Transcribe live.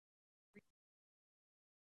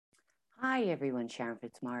Hi, everyone. Sharon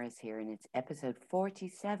Fitzmaurice here, and it's episode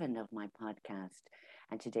 47 of my podcast.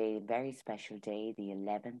 And today, a very special day, the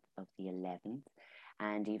 11th of the 11th,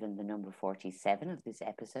 and even the number 47 of this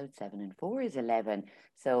episode, 7 and 4 is 11.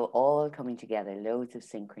 So, all coming together, loads of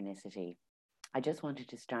synchronicity. I just wanted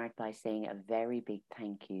to start by saying a very big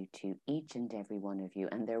thank you to each and every one of you.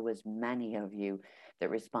 And there was many of you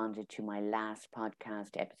that responded to my last podcast,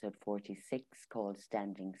 episode 46, called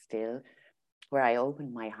Standing Still, where I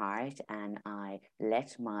opened my heart and I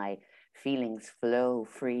let my feelings flow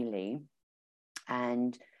freely.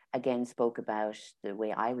 And again, spoke about the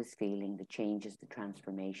way I was feeling, the changes, the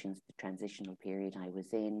transformations, the transitional period I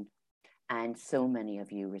was in. And so many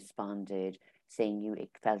of you responded saying you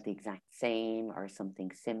felt the exact same or something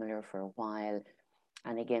similar for a while.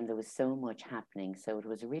 And again, there was so much happening. So it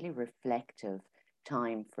was a really reflective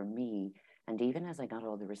time for me. And even as I got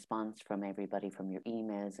all the response from everybody, from your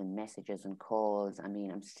emails and messages and calls, I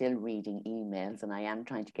mean, I'm still reading emails and I am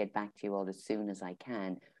trying to get back to you all as soon as I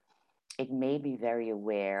can. It made me very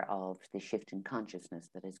aware of the shift in consciousness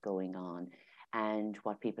that is going on and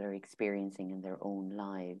what people are experiencing in their own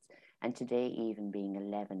lives. And today, even being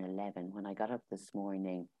 11:11, when I got up this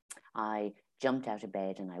morning, I jumped out of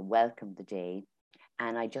bed and I welcomed the day.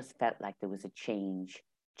 And I just felt like there was a change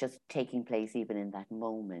just taking place even in that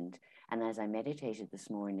moment. And as I meditated this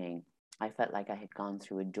morning, I felt like I had gone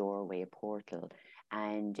through a doorway, a portal,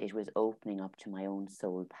 and it was opening up to my own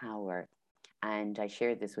soul power. And I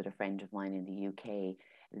shared this with a friend of mine in the UK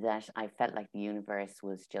that I felt like the universe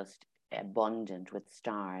was just abundant with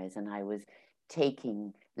stars, and I was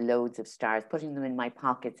taking loads of stars, putting them in my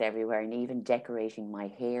pockets everywhere, and even decorating my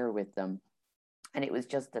hair with them. And it was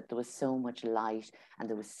just that there was so much light and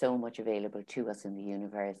there was so much available to us in the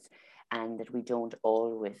universe, and that we don't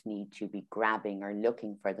always need to be grabbing or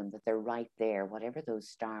looking for them, that they're right there, whatever those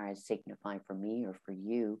stars signify for me or for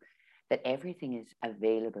you, that everything is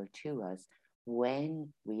available to us when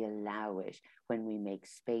we allow it, when we make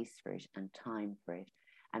space for it and time for it.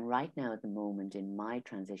 And right now, at the moment in my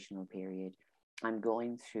transitional period, I'm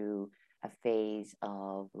going through a phase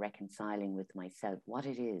of reconciling with myself what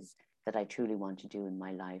it is that I truly want to do in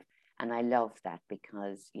my life. And I love that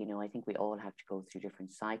because, I think we all have to go through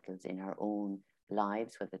different cycles in our own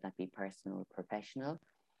lives, whether that be personal or professional.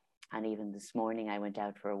 And even this morning, I went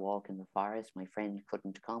out for a walk in the forest. My friend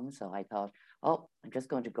couldn't come. So I thought, oh, I'm just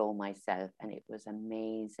going to go myself. And it was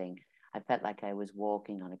amazing. I felt like I was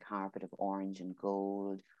walking on a carpet of orange and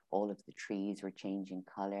gold. All of the trees were changing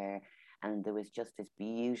color. And there was just this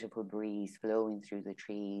beautiful breeze flowing through the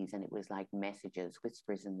trees. And it was like messages,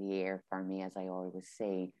 whispers in the air for me, as I always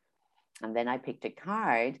say. And then I picked a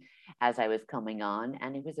card as I was coming on,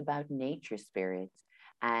 and it was about nature spirits.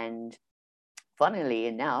 And funnily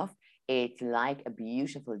enough, it's like a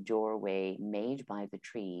beautiful doorway made by the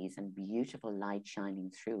trees and beautiful light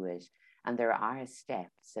shining through it. And there are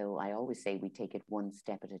steps. So I always say we take it one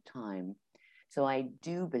step at a time. So I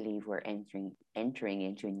do believe we're entering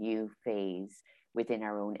into a new phase within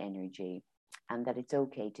our own energy, and that it's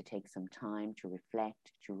okay to take some time to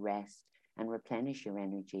reflect, to rest, and replenish your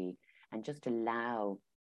energy, and just allow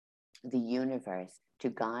the universe to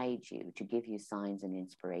guide you, to give you signs and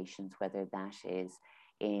inspirations, whether that is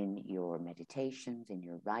in your meditations, in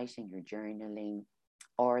your writing, your journaling,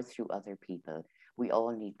 or through other people. We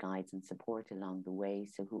all need guides and support along the way.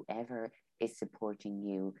 So, whoever is supporting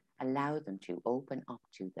you, allow them to open up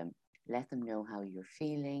to them. Let them know how you're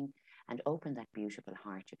feeling and open that beautiful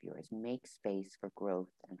heart of yours. Make space for growth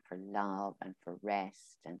and for love and for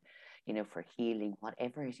rest and, for healing,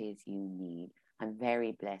 whatever it is you need. I'm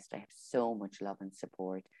very blessed. I have so much love and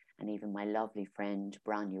support. And even my lovely friend,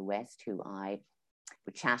 Branya West, who I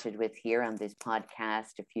chatted with here on this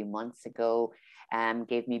podcast a few months ago,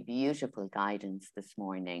 gave me beautiful guidance this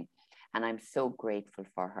morning. And I'm so grateful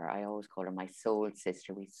for her. I always call her my soul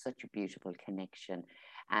sister. We have such a beautiful connection.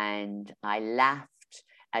 And I laughed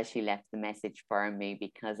as she left the message for me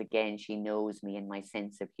because, again, she knows me and my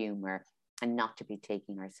sense of humor and not to be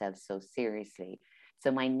taking ourselves so seriously.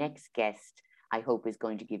 So, my next guest, I hope, is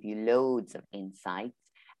going to give you loads of insights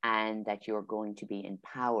and that you're going to be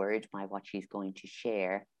empowered by what she's going to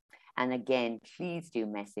share. And again, please do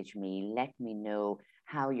message me. Let me know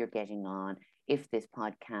how you're getting on, if this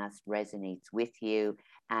podcast resonates with you,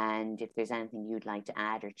 and if there's anything you'd like to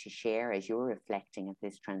add or to share as you're reflecting at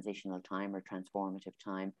this transitional time or transformative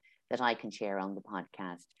time that I can share on the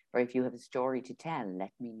podcast. Or if you have a story to tell,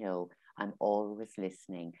 let me know. I'm always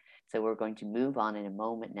listening. So we're going to move on in a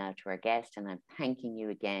moment now to our guest, and I'm thanking you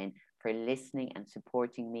again for listening and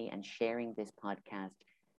supporting me and sharing this podcast.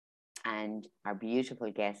 And our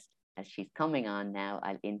beautiful guest, as she's coming on now,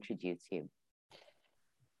 I'll introduce you.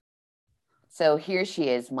 So here she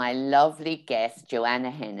is, my lovely guest,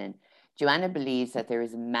 Joanna Hennon. Joanna believes that there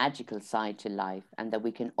is a magical side to life and that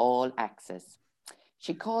we can all access.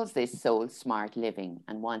 She calls this soul smart living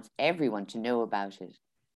and wants everyone to know about it.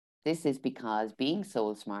 This is because being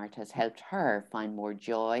soul smart has helped her find more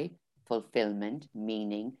joy, fulfillment,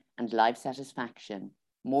 meaning, and life satisfaction,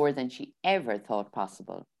 more than she ever thought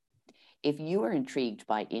possible. If you are intrigued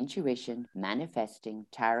by intuition, manifesting,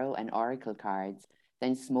 tarot, and oracle cards,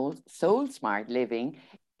 then soul smart living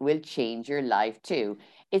will change your life too.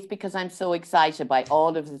 It's because I'm so excited by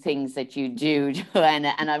all of the things that you do,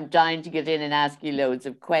 Joanna, and I'm dying to get in and ask you loads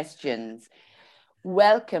of questions.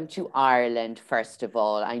 Welcome to Ireland, first of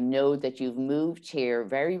all. I know that you've moved here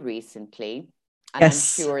very recently, and I'm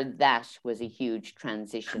Yes. sure that was a huge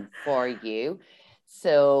transition for you.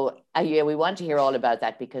 So, yeah, we want to hear all about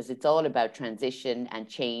that because it's all about transition and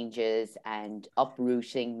changes and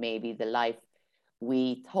uprooting maybe the life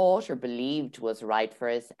we thought or believed was right for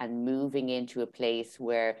us and moving into a place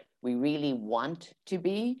where we really want to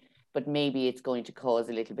be, but maybe it's going to cause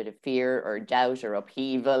a little bit of fear or doubt or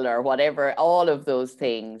upheaval or whatever, all of those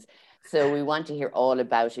things. So we want to hear all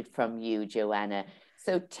about it from you, Joanna.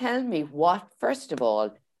 So tell me what, first of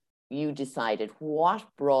all, you decided, what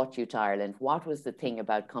brought you to Ireland? What was the thing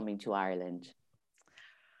about coming to Ireland?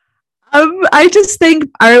 I just think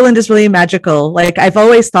Ireland is really magical. Like I've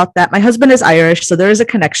always thought that. My husband is Irish, so there is a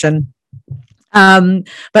connection. Um,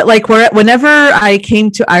 but like whenever I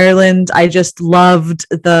came to Ireland, I just loved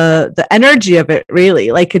the energy of it.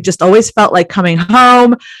 Really, like it just always felt like coming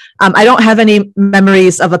home. I don't have any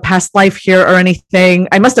memories of a past life here or anything.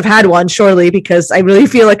 I must have had one, surely, because I really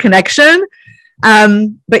feel a connection.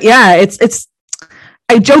 But yeah, it's.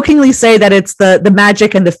 I jokingly say that it's the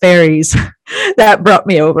magic and the fairies that brought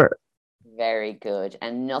me over. Very good.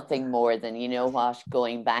 And nothing more than, you know what,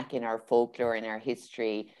 going back in our folklore, in our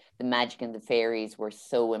history, the magic and the fairies were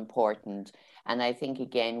so important. And I think,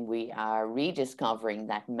 again, we are rediscovering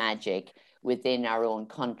that magic within our own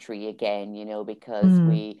country again, because Mm.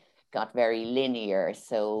 we got very linear.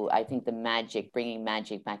 So I think the magic, bringing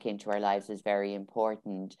magic back into our lives is very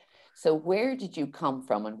important. So where did you come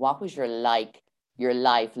from and what was your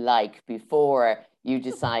life like before you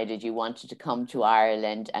decided you wanted to come to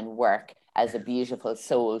Ireland and work as a beautiful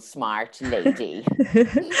soul smart lady?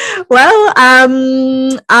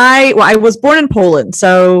 I was born in Poland,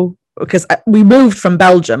 so because we moved from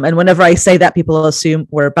Belgium, and whenever I say that, people assume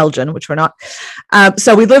we're Belgian, which we're not.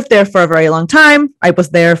 So we lived there for a very long time. I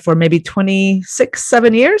was there for maybe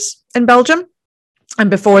 7 years in Belgium, and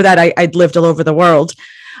before that, I'd lived all over the world.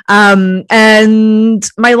 And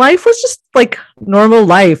my life was just like normal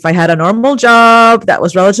life. I had a normal job that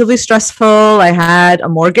was relatively stressful. I had a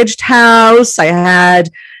mortgaged house. I had,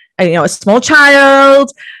 a small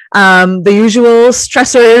child. The usual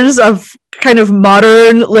stressors of kind of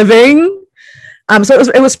modern living. So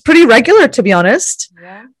it was pretty regular, to be honest.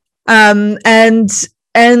 Yeah. Um, and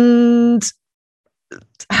and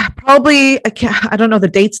probably I don't know the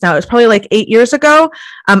dates now. It's probably like 8 years ago.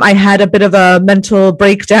 I had a bit of a mental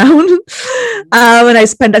breakdown, and I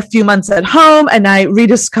spent a few months at home, and I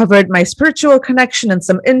rediscovered my spiritual connection and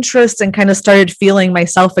some interests, and kind of started feeling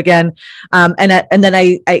myself again. And then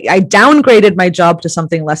I downgraded my job to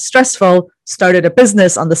something less stressful, started a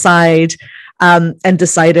business on the side, and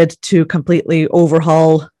decided to completely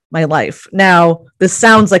overhaul my life. Now, this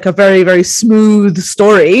sounds like a very, very smooth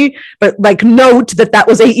story, but like note that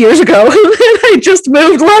was 8 years ago. I just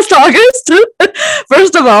moved last August,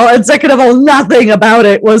 first of all, and second of all, nothing about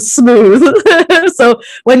it was smooth. So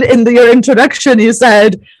when in your introduction you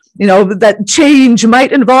said, that change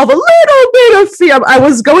might involve a little bit of fear, I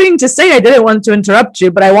was going to say, I didn't want to interrupt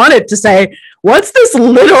you, but I wanted to say, what's this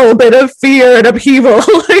little bit of fear and upheaval?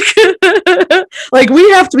 like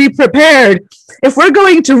we have to be prepared. If we're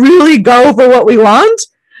going to really go for what we want,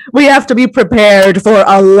 we have to be prepared for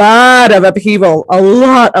a lot of upheaval,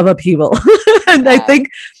 and Wow.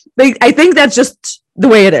 I think that's just the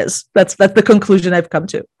way it is. That's the conclusion I've come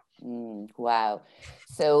to. Wow.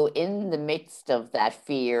 So, in the midst of that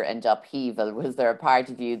fear and upheaval, was there a part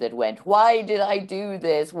of you that went, why did I do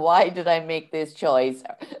this? Why did I make this choice?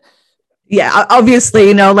 Yeah,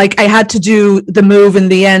 obviously, like I had to do the move in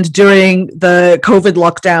the end during the COVID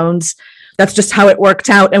lockdowns. That's just how it worked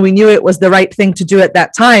out. And we knew it was the right thing to do at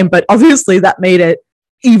that time. But obviously, that made it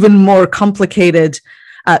even more complicated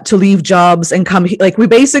to leave jobs and come. Like we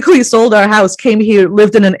basically sold our house, came here,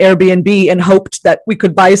 lived in an Airbnb, and hoped that we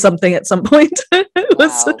could buy something at some point. It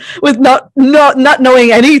was Wow. with not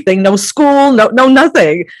knowing anything, no school, no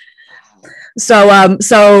nothing. Wow.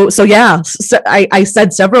 So yeah, I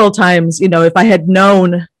said several times, if I had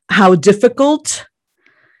known how difficult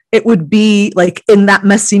it would be like in that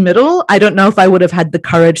messy middle, I don't know if I would have had the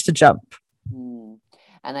courage to jump.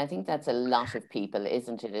 And I think that's a lot of people,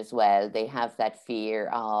 isn't it, as well? They have that fear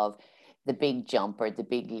of the big jump or the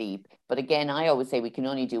big leap. But again, I always say we can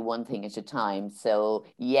only do one thing at a time. So,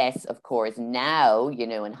 yes, of course, now,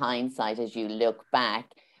 in hindsight, as you look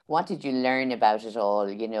back, what did you learn about it all,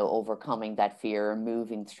 overcoming that fear or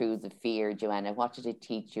moving through the fear, Joanna? What did it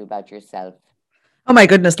teach you about yourself? Oh my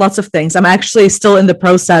goodness, lots of things. I'm actually still in the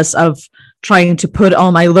process of trying to put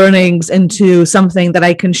all my learnings into something that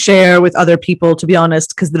I can share with other people, to be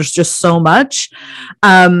honest, because there's just so much.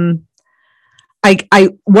 One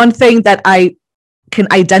thing that I can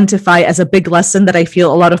identify as a big lesson that I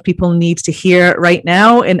feel a lot of people need to hear right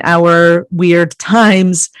now in our weird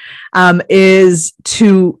times is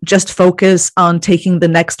to just focus on taking the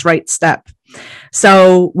next right step.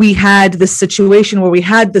 So we had this situation where we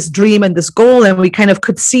had this dream and this goal, and we kind of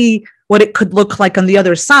could see what it could look like on the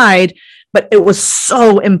other side, but it was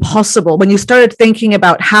so impossible. When you started thinking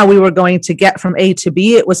about how we were going to get from A to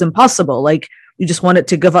B, it was impossible. Like, you just wanted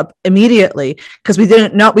to give up immediately because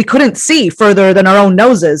we couldn't see further than our own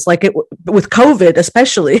noses, like with COVID,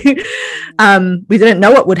 especially. We didn't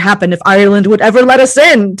know what would happen if Ireland would ever let us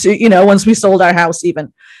in to, once we sold our house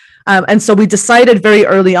even. And so we decided very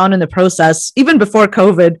early on in the process, even before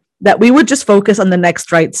COVID, that we would just focus on the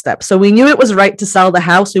next right step. So we knew it was right to sell the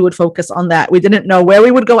house. We would focus on that. We didn't know where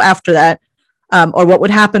we would go after that or what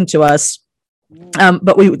would happen to us.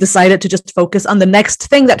 But we decided to just focus on the next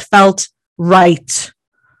thing that felt right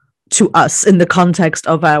to us in the context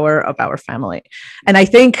of our family. And I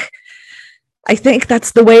think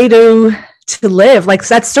that's the way to live. Like,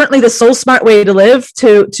 that's certainly the soul smart way to live,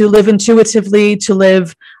 to live intuitively, to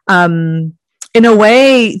live in a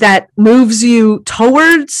way that moves you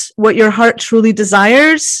towards what your heart truly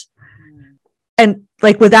desires, and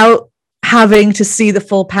like without having to see the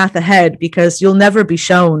full path ahead, because you'll never be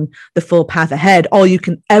shown the full path ahead. All you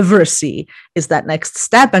can ever see is that next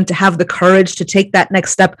step, and to have the courage to take that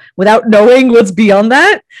next step without knowing what's beyond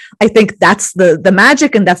that, I think that's the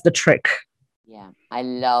magic, and that's the trick. Yeah, I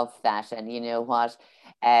love that. And you know what?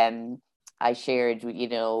 I shared,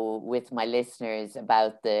 with my listeners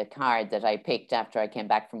about the card that I picked after I came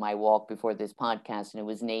back from my walk before this podcast, and it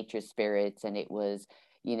was Nature Spirits, and it was,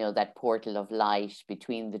 that portal of light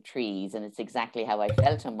between the trees. And it's exactly how I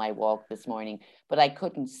felt on my walk this morning, but I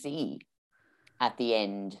couldn't see at the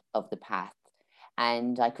end of the path,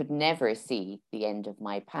 and I could never see the end of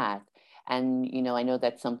my path. And, I know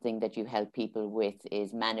that's something that you help people with,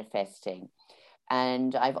 is manifesting.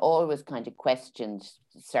 And I've always kind of questioned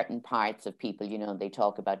certain parts of people, they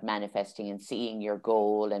talk about manifesting and seeing your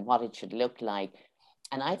goal and what it should look like.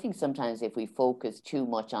 And I think sometimes if we focus too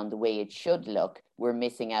much on the way it should look, we're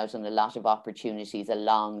missing out on a lot of opportunities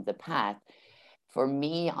along the path. For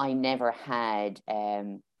me, I never had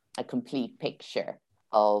a complete picture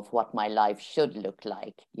of what my life should look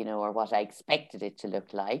like, or what I expected it to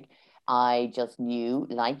look like. I just knew,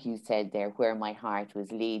 like you said there, where my heart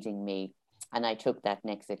was leading me. And I took that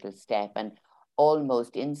next little step, and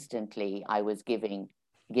almost instantly I was given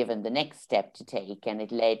the next step to take, and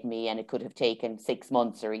it led me, and it could have taken 6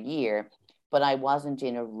 months or a year, but I wasn't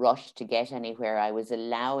in a rush to get anywhere. I was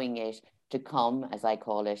allowing it to come, as I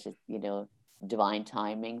call it, divine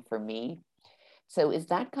timing for me. So is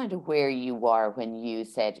that kind of where you are when you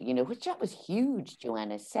said, which that was huge,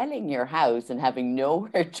 Joanna, selling your house and having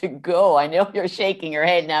nowhere to go? I know you're shaking your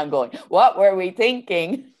head now going, what were we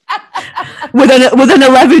thinking? with an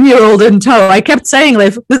 11-year-old in tow. I kept saying,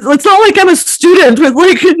 like, it's not like I'm a student with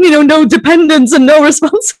no dependents and no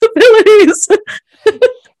responsibilities.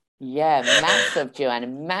 Yeah, massive, Joanna,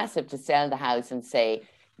 massive, to sell the house and say,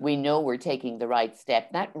 we know we're taking the right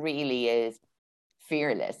step. That really is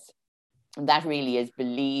fearless. And that really is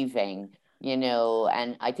believing,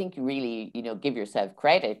 and I think you really, give yourself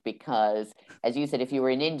credit, because as you said, if you were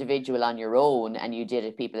an individual on your own and you did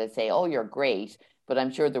it, people would say, oh, you're great. But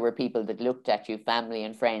I'm sure there were people that looked at you, family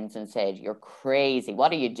and friends, and said, you're crazy.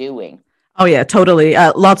 What are you doing? Oh, yeah, totally.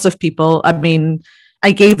 Lots of people. I mean,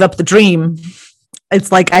 I gave up the dream. It's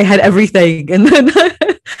like I had everything, and then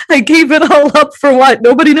I gave it all up for what?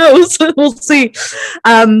 Nobody knows. We'll see.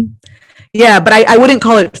 Yeah, but I wouldn't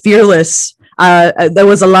call it fearless. There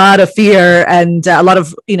was a lot of fear and a lot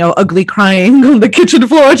of, ugly crying on the kitchen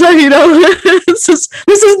floor. This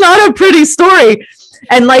is not a pretty story.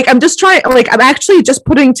 And I'm actually just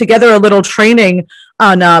putting together a little training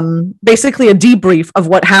on basically a debrief of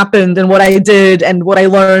what happened and what I did and what I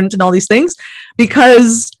learned and all these things,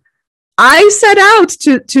 because I set out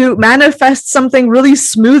to manifest something really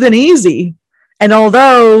smooth and easy. And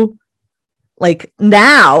although like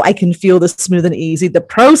now I can feel the smooth and easy. The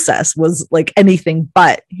process was like anything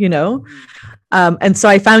but, you know. And so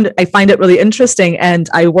I find it really interesting, and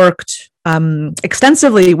I worked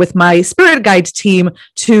extensively with my spirit guide team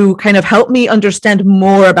to kind of help me understand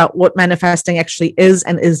more about what manifesting actually is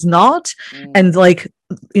and is not, and like,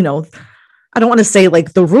 you know, I don't want to say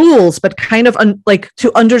like the rules, but kind of like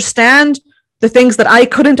to understand the things that I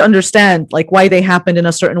couldn't understand, like why they happened in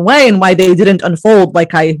a certain way and why they didn't unfold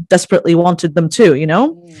like I desperately wanted them to, you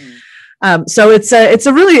know? So it's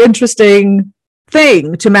a really interesting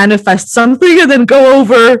thing to manifest something and then go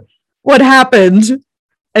over what happened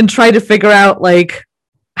and try to figure out like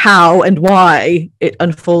how and why it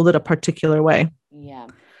unfolded a particular way. Yeah.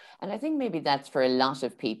 And I think maybe that's for a lot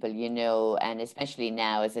of people, you know, and especially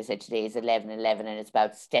now, as I said, today is 11/11 and it's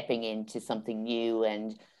about stepping into something new.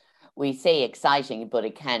 And we say exciting, but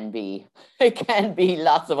it can be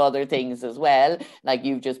lots of other things as well, like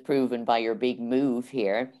you've just proven by your big move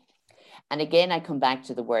here. And again, I come back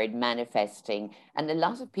to the word manifesting. And a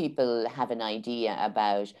lot of people have an idea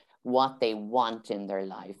about what they want in their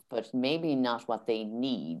life, but maybe not what they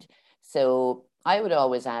need. So I would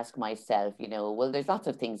always ask myself, you know, well, there's lots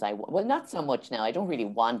of things well, not so much now. I don't really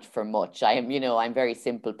want for much. I am, you know, I'm a very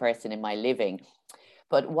simple person in my living.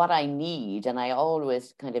 But what I need, and I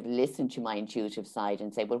always kind of listen to my intuitive side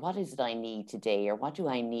and say, well, what is it I need today? Or what do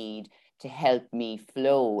I need to help me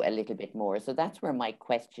flow a little bit more? So that's where my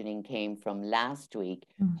questioning came from last week.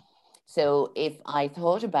 So if I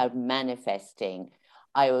thought about manifesting,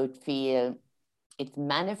 I would feel it's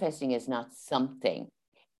manifesting is not something,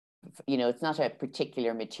 you know, it's not a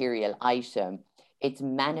particular material item. It's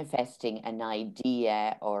manifesting an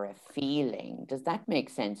idea or a feeling. Does that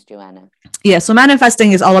make sense, Joanna? Yeah. So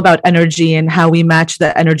manifesting is all about energy and how we match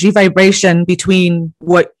the energy vibration between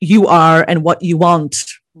what you are and what you want.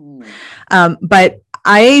 But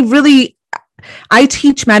I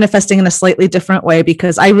teach manifesting in a slightly different way,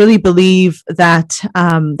 because I really believe that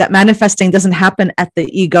that manifesting doesn't happen at the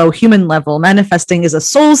ego human level. Manifesting is a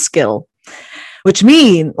soul skill, which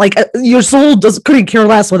mean like your soul couldn't care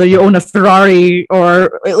less whether you own a Ferrari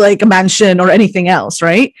or like a mansion or anything else,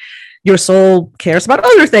 right? Your soul cares about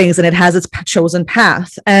other things and it has its chosen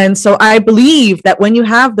path. And so I believe that when you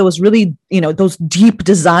have those really, you know, those deep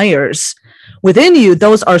desires within you,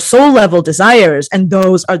 those are soul level desires. And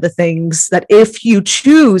those are the things that if you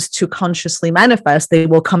choose to consciously manifest, they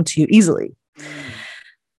will come to you easily.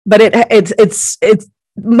 But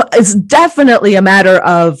it's definitely a matter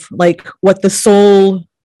of like what the soul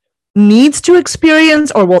needs to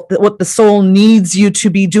experience, or what the soul needs you to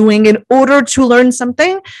be doing in order to learn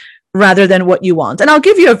something, rather than what you want. And I'll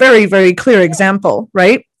give you a very, very clear example,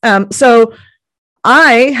 right? So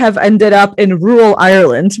I have ended up in rural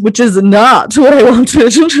Ireland, which is not what I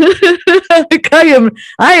wanted. Like I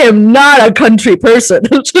am not a country person.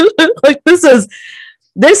 Like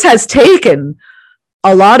this has taken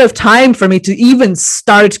a lot of time for me to even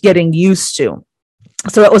start getting used to.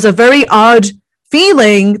 So it was a very odd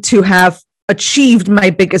feeling to have achieved my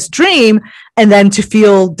biggest dream and then to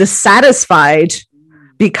feel dissatisfied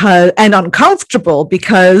and uncomfortable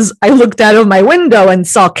because I looked out of my window and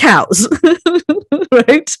saw cows.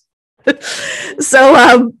 Right?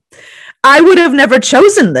 So I would have never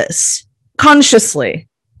chosen this consciously.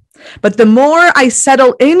 But the more I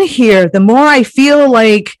settle in here, the more I feel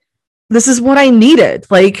like this is what I needed,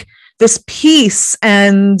 like this peace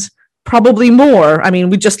and probably more. I mean,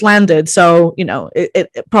 we just landed, so you know, it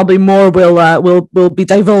probably more will be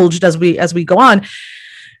divulged as we go on.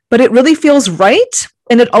 But it really feels right,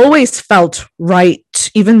 and it always felt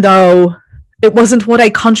right, even though it wasn't what I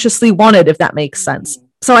consciously wanted, if that makes sense.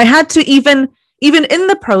 So I had to even in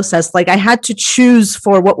the process, like I had to choose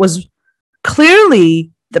for what was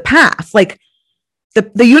clearly the path, like.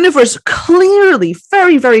 The universe clearly,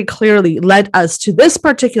 very, very clearly led us to this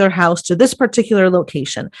particular house, to this particular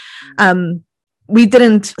location. We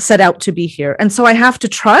didn't set out to be here. And so I have to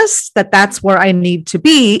trust that that's where I need to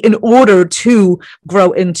be in order to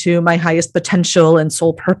grow into my highest potential and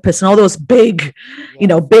soul purpose and all those big, you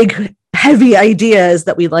know, big, heavy ideas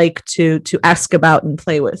that we like to ask about and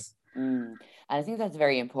play with. And I think that's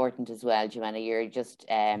very important as well, Joanna. You're just...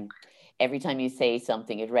 every time you say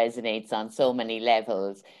something, it resonates on so many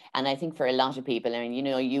levels. And I think for a lot of people, I mean, you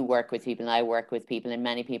know, you work with people and I work with people, and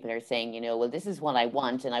many people are saying, you know, well, this is what I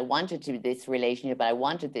want, and I wanted to this relationship, I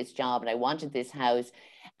wanted this job, and I wanted this house.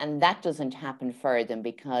 And that doesn't happen for them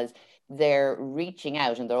because they're reaching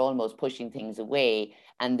out and they're almost pushing things away,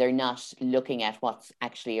 and they're not looking at what's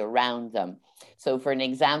actually around them. So for an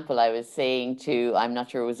example, I was saying to, I'm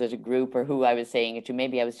not sure was it a group or who I was saying it to,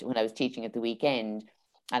 maybe I was when I was teaching at the weekend,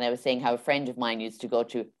 And I was saying how a friend of mine used to go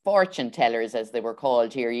to fortune tellers, as they were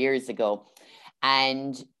called here years ago.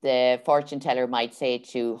 And the fortune teller might say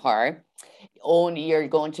to her, only you're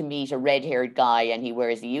going to meet a red-haired guy and he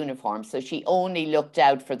wears a uniform. So she only looked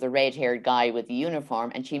out for the red-haired guy with the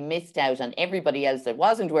uniform, and she missed out on everybody else that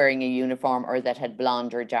wasn't wearing a uniform or that had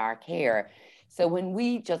blonde or dark hair. So when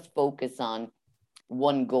we just focus on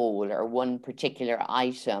one goal or one particular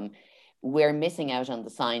item, we're missing out on the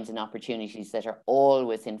signs and opportunities that are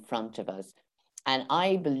always in front of us. And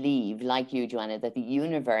I believe, like you, Joanna, that the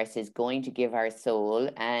universe is going to give our soul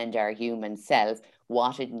and our human self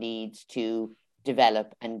what it needs to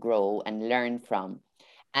develop and grow and learn from.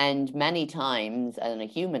 And many times on a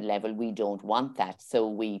human level, we don't want that. So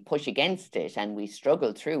we push against it and we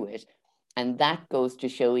struggle through it. And that goes to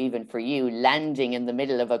show, even for you, landing in the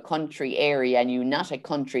middle of a country area and you're not a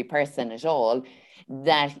country person at all,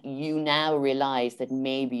 that you now realize that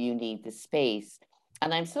maybe you need the space.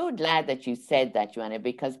 And I'm so glad that you said that, Joanna,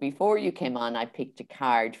 because before you came on, I picked a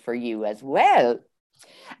card for you as well.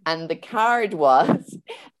 And the card was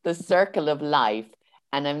the circle of life.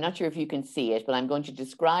 And I'm not sure if you can see it, but I'm going to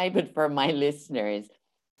describe it for my listeners.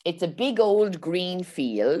 It's a big old green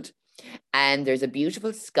field, and there's a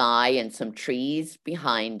beautiful sky and some trees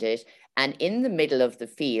behind it. And in the middle of the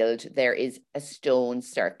field, there is a stone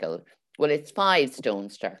circle. Well, it's 5 stone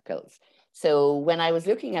circles. So when I was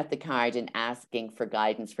looking at the card and asking for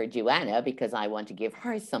guidance for Joanna, because I want to give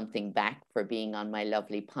her something back for being on my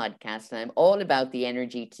lovely podcast, and I'm all about the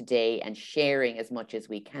energy today and sharing as much as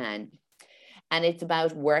we can. And it's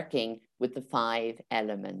about working with the 5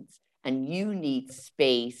 elements. And you need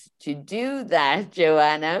space to do that,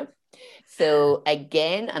 Joanna. So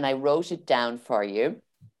again, and I wrote it down for you,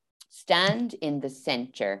 stand in the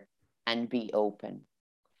center and be open.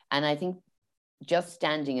 And I think just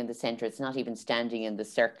standing in the center, it's not even standing in the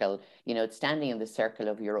circle, it's standing in the circle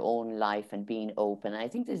of your own life and being open. I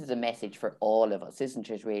think this is a message for all of us, isn't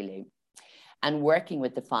it, really? And working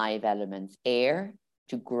with the 5 elements: air,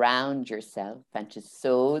 to ground yourself and to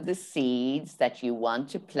sow the seeds that you want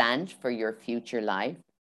to plant for your future life.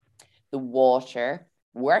 The water,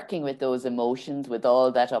 working with those emotions, with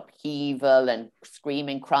all that upheaval and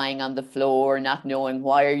screaming, crying on the floor, not knowing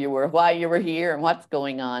why you were here and what's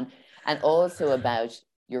going on. And also about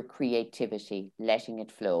your creativity, letting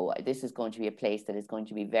it flow. This is going to be a place that is going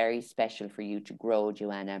to be very special for you to grow,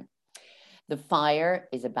 Joanna. The fire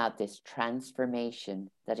is about this transformation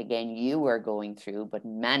that, again, you are going through, but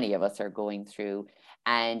many of us are going through.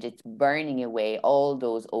 And it's burning away all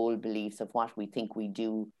those old beliefs of what we think we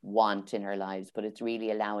do want in our lives, but it's really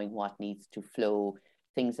allowing what needs to flow,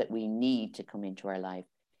 things that we need to come into our life.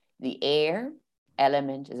 The air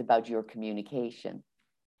element is about your communication.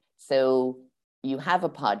 So you have a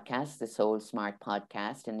podcast, the Soul Smart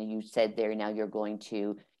podcast, and you said there now you're going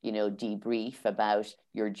to, debrief about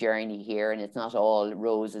your journey here. And it's not all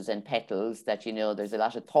roses and petals, that, there's a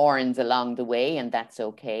lot of thorns along the way, and that's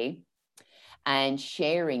okay. And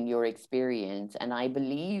sharing your experience. And I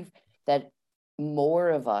believe that more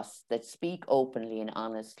of us that speak openly and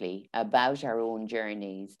honestly about our own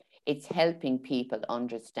journeys, it's helping people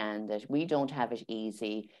understand that we don't have it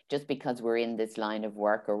easy just because we're in this line of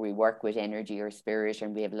work or we work with energy or spirit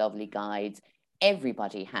and we have lovely guides.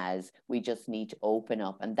 Everybody has. We just need to open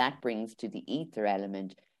up. And that brings to the ether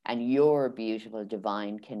element and your beautiful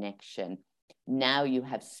divine connection. Now you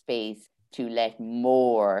have space to let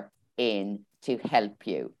more in to help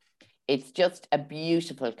you. It's just a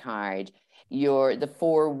beautiful card. The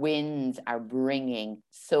 4 winds are bringing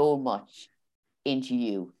so much into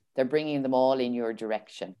you. They're bringing them all in your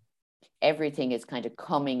direction. Everything is kind of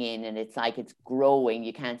coming in and it's like it's growing.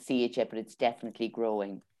 You can't see it yet, but it's definitely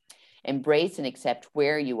growing. Embrace and accept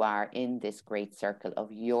where you are in this great circle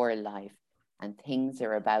of your life, and things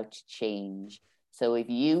are about to change. So if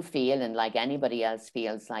you feel, and like anybody else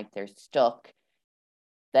feels like they're stuck,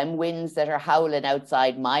 them winds that are howling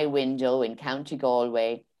outside my window in County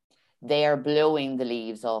Galway, they are blowing the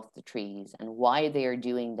leaves off the trees. And why they are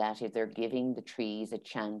doing that is they're giving the trees a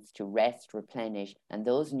chance to rest, replenish, and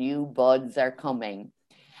those new buds are coming.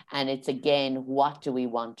 And it's, again, what do we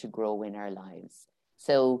want to grow in our lives?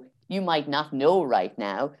 So you might not know right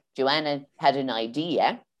now. Joanna had an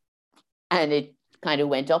idea and it kind of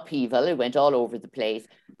went upheaval. It went all over the place.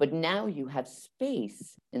 But now you have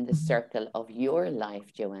space in the circle of your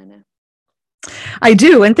life, Joanna. I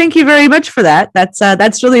do, and thank you very much for that.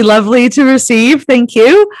 That's really lovely to receive. Thank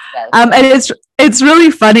you. And it's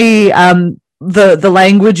really funny. the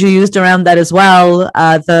language you used around that as well,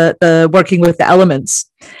 the working with the elements,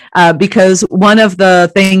 because one of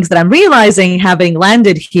the things that I'm realizing, having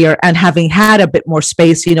landed here and having had a bit more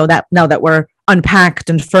space, that now that we're unpacked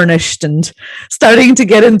and furnished and starting to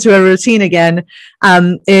get into a routine again,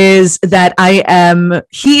 is that I am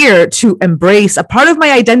here to embrace a part of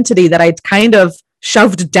my identity that I'd kind of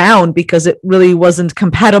shoved down because it really wasn't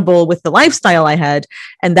compatible with the lifestyle I had.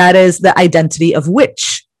 And that is the identity of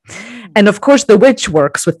witch. And of course, the witch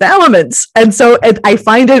works with the elements. And so I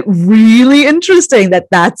find it really interesting that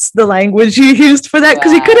that's the language you used for that,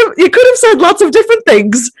 because you could have said lots of different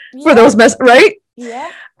things for those right?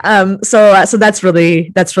 Yeah. So that's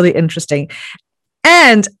really interesting.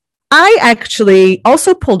 And I actually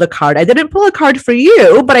also pulled a card. I didn't pull a card for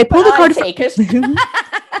you, but I pulled a card.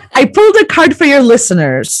 I pulled a card for your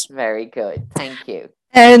listeners. Very good. Thank you.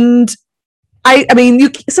 And I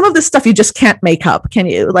mean, some of this stuff you just can't make up, can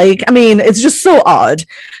you? It's just so odd.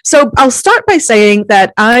 So I'll start by saying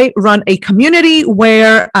that I run a community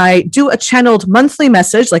where I do a channeled monthly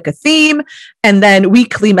message, like a theme, and then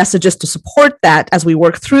weekly messages to support that as we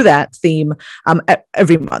work through that theme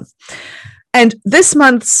every month. And this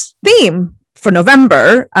month's theme for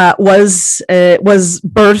November was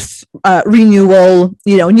birth, renewal,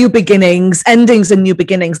 new beginnings, endings and new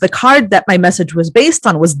beginnings. The card that my message was based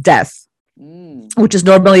on was death, which is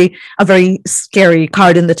normally a very scary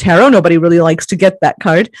card in the tarot. Nobody really likes to get that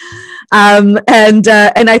card. And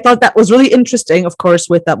I thought that was really interesting, of course,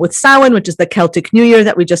 with Samhain, which is the Celtic New Year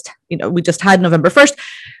that we just had November 1st.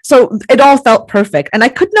 So it all felt perfect. And I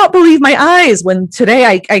could not believe my eyes when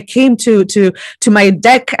today I came to my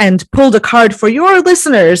deck and pulled a card for your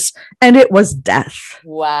listeners, and it was death.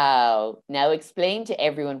 Wow. Now explain to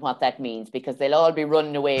everyone what that means, because they'll all be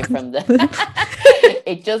running away from the...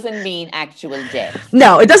 It doesn't mean actual death.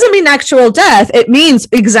 No, it doesn't mean actual death. It means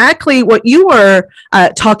exactly what you were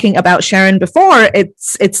talking about, Sharon, before.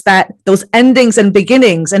 It's that those endings and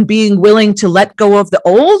beginnings, and being willing to let go of the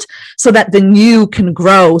old so that the new can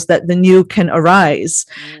grow, so that the new can arise.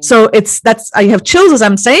 So I have chills as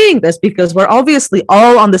I'm saying this, because we're obviously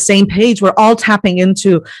all on the same page. We're all tapping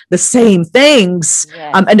into the same things,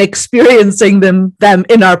 and experiencing them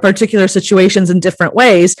in our particular situations in different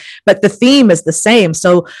ways. But the theme is the same.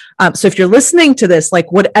 So if you're listening to this,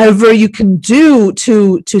 like, whatever you can do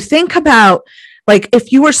to think about, like,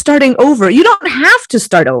 if you were starting over, you don't have to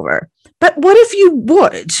start over, but what if you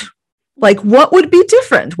would? Like, what would be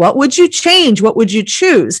different? What would you change? What would you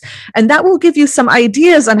choose? And that will give you some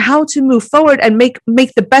ideas on how to move forward and make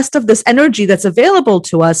the best of this energy that's available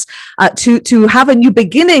to us, to have a new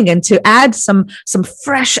beginning and to add some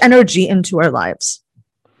fresh energy into our lives.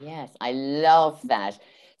 Yes, I love that.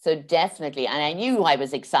 So definitely, and I knew I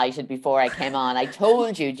was excited before I came on. I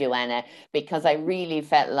told you, Joanna, because I really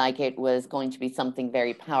felt like it was going to be something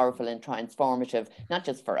very powerful and transformative, not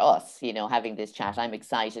just for us, having this chat. I'm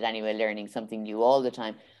excited anyway, learning something new all the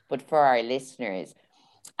time, but for our listeners.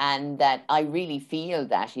 And that I really feel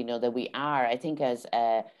that, that we are, I think, as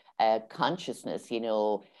a consciousness,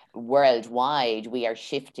 worldwide, we are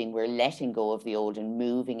shifting, we're letting go of the old and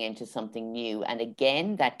moving into something new. And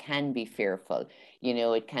again, that can be fearful.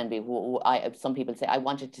 It can be, some people say, I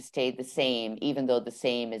want it to stay the same, even though the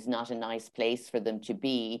same is not a nice place for them to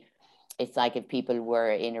be. It's like if people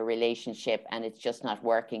were in a relationship and it's just not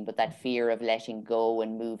working, but that fear of letting go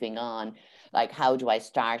and moving on, like, how do I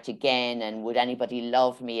start again? And would anybody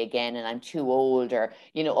love me again? And I'm too old, or,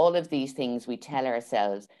 all of these things we tell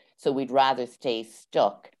ourselves. So we'd rather stay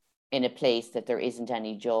stuck in a place that there isn't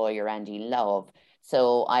any joy or any love.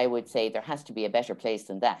 So I would say there has to be a better place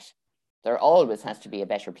than that. There always has to be a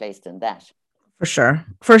better place than that. For sure.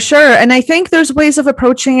 And I think there's ways of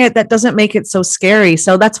approaching it that doesn't make it so scary.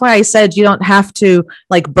 So that's why I said you don't have to,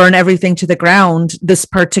 like, burn everything to the ground this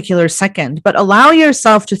particular second, but allow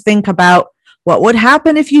yourself to think about what would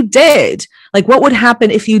happen if you did. Like, what would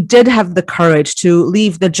happen if you did have the courage to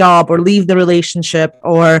leave the job or leave the relationship,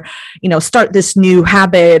 or, start this new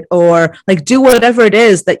habit, or like do whatever it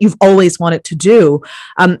is that you've always wanted to do.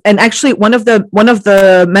 And actually, one of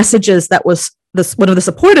the messages that was one of the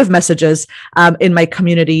supportive messages in my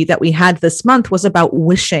community that we had this month was about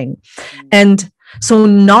wishing. And so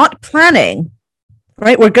not planning.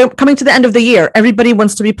 Right. We're coming to the end of the year. Everybody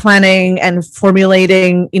wants to be planning and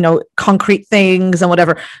formulating, concrete things and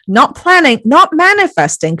whatever. Not planning, not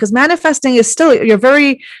manifesting, because manifesting is still, you're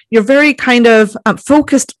very kind of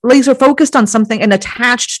laser focused on something and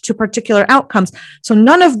attached to particular outcomes. So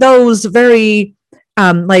none of those very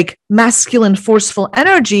like masculine, forceful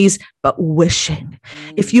energies, but wishing.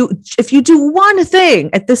 If you do one thing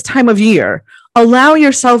at this time of year, allow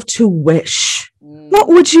yourself to wish. What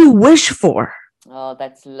would you wish for? Oh,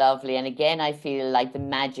 that's lovely. And again, I feel like the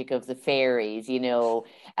magic of the fairies,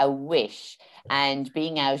 a wish and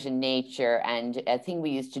being out in nature. And a thing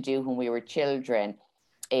we used to do when we were children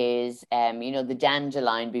is, the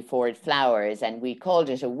dandelion before it flowers, and we called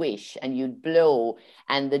it a wish, and you'd blow,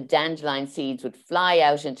 and the dandelion seeds would fly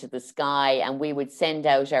out into the sky, and we would send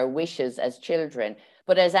out our wishes as children.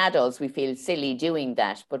 But as adults, we feel silly doing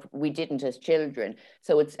that, but we didn't as children.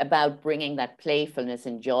 So it's about bringing that playfulness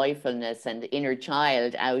and joyfulness and inner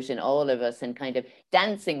child out in all of us, and kind of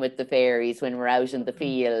dancing with the fairies when we're out in the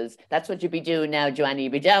fields. That's what you'd be doing now, Joanna.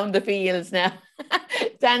 You'd be down the fields now,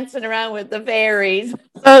 dancing around with the fairies.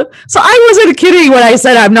 So I wasn't kidding when I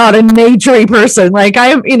said I'm not a naturey person. Like I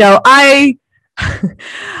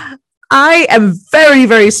am very,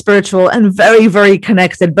 very spiritual and very, very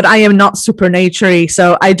connected, but I am not super naturey.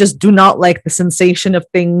 So I just do not like the sensation of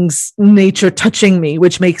things, nature touching me,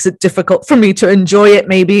 which makes it difficult for me to enjoy it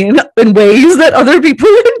maybe in ways that other people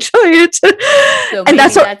enjoy it. So and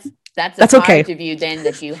that's a part of you then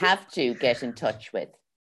that you have to get in touch with.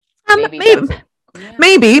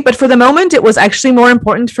 Maybe, but for the moment, it was actually more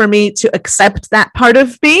important for me to accept that part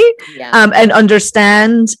of me, and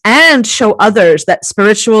understand and show others that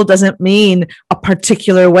spiritual doesn't mean a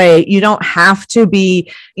particular way. You don't have to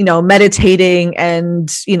be, meditating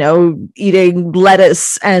and, eating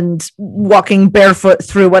lettuce and walking barefoot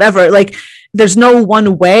through whatever. Like, there's no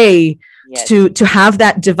one way to have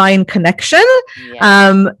that divine connection.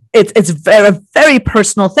 It's a very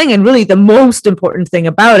personal thing, and really the most important thing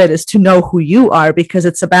about it is to know who you are, because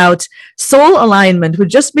it's about soul alignment,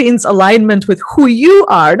 which just means alignment with who you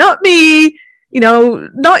are, not me,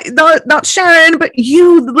 not Sharon, but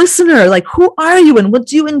you, the listener. Like, who are you, and what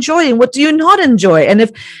do you enjoy, and what do you not enjoy? And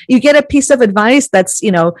if you get a piece of advice that's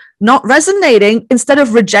not resonating, instead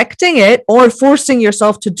of rejecting it or forcing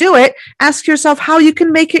yourself to do it, ask yourself how you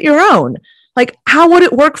can make it your own. Like, how would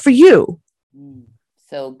it work for you?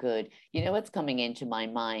 So good. What's coming into my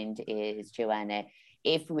mind is, Joanna,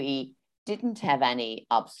 if we didn't have any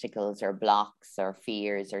obstacles or blocks or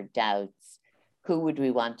fears or doubts, who would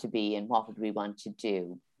we want to be and what would we want to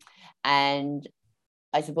do? And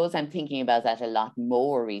I suppose I'm thinking about that a lot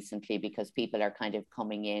more recently, because people are kind of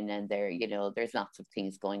coming in and there's lots of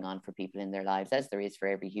things going on for people in their lives, as there is for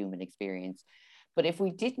every human experience. But if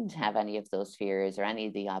we didn't have any of those fears or any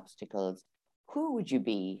of the obstacles, who would you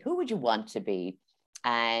be? Who would you want to be?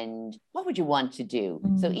 And what would you want to do?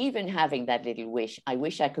 So even having that little wish, I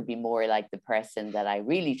wish I could be more like the person that I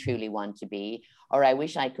really truly want to be, or I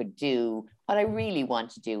wish I could do what I really want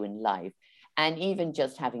to do in life. And even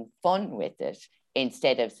just having fun with it,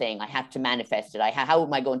 instead of saying I have to manifest it. How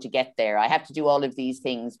am I going to get there? I have to do all of these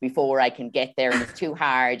things before I can get there, and it's too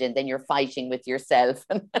hard, and then you're fighting with yourself.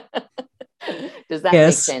 Does that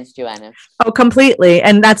make sense, Joanna? Oh, completely.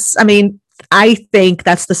 And I think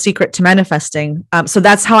that's the secret to manifesting. So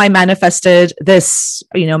that's how I manifested this,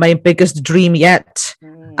 my biggest dream yet.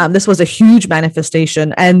 This was a huge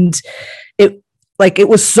manifestation, and it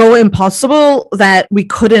was so impossible that we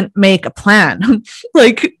couldn't make a plan,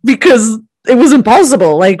 because it was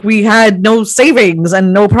impossible. Like, we had no savings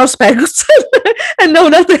and no prospects and no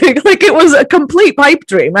nothing. Like, it was a complete pipe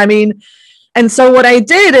dream. And so what I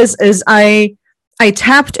did is I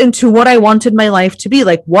tapped into what I wanted my life to be.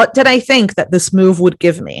 Like, what did I think that this move would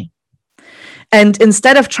give me? And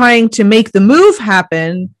instead of trying to make the move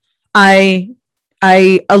happen, I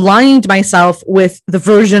aligned myself with the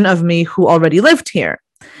version of me who already lived here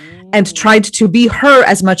and tried to be her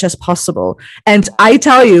as much as possible. And I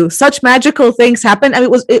tell you, such magical things happen. It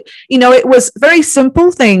was very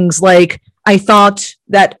simple things. Like, I thought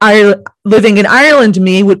that living in Ireland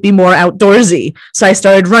me would be more outdoorsy. So I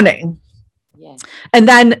started running. And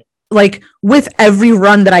then, with every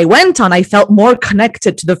run that I went on, I felt more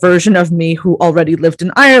connected to the version of me who already lived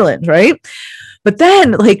in Ireland, right? But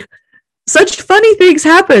then, such funny things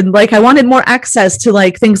happened. I wanted more access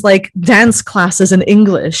to things like dance classes in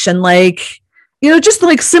English, and just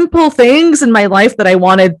simple things in my life that I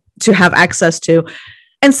wanted to have access to.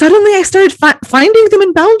 And suddenly I started finding them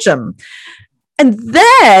in Belgium. And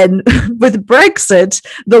then with Brexit,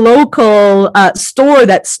 the local store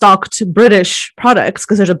that stocked British products,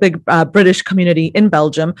 because there's a big British community in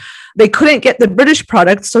Belgium, they couldn't get the British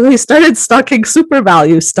products, so they started stocking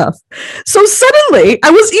SuperValu stuff. So suddenly I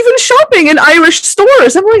was even shopping in Irish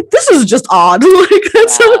stores. I'm like, this is just odd.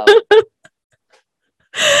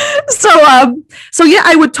 So yeah,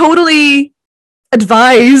 I would totally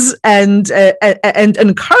advise and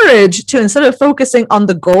encourage to, instead of focusing on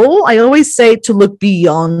the goal, I always say to look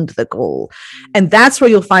beyond the goal. And that's where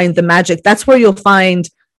you'll find the magic. That's where you'll find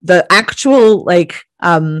the actual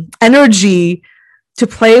energy to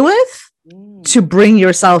play with, Mm. to bring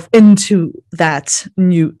yourself into that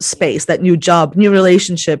new space, that new job, new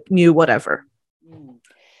relationship, new whatever. Mm.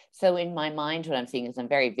 So in my mind, what I'm seeing is I'm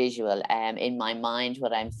very visual. In my mind,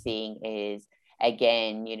 what I'm seeing is,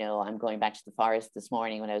 again, I'm going back to the forest this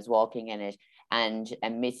morning when I was walking in it, and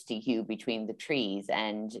a misty hue between the trees.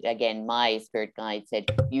 And again, my spirit guide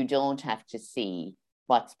said, you don't have to see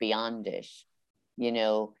what's beyond it,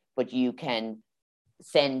 but you can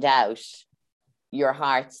send out your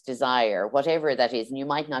heart's desire, whatever that is. And you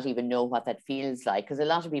might not even know what that feels like, because a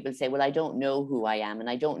lot of people say, well, I don't know who I am, and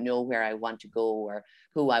I don't know where I want to go, or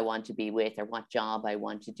who I want to be with, or what job I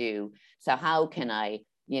want to do. So how can I,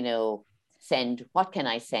 what can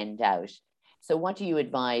I send out? So what do you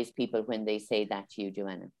advise people when they say that to you,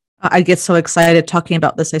 Joanna? I get so excited talking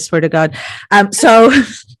about this, I swear to God.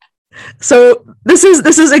 So this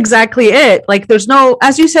is exactly it. Like, there's no,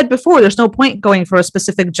 as you said before, there's no point going for a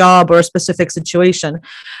specific job or a specific situation.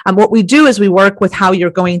 What we do is we work with how you're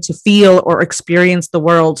going to feel or experience the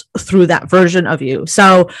world through that version of you.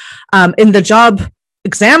 So in the job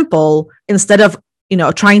example, instead of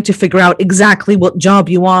trying to figure out exactly what job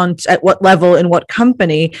you want, at what level, in what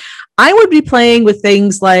company, I would be playing with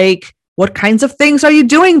things like, what kinds of things are you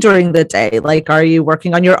doing during the day? Like, are you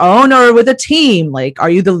working on your own or with a team? Like, are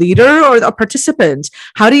you the leader or a participant?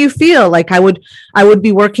 How do you feel? Like, I would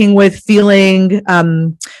be working with feeling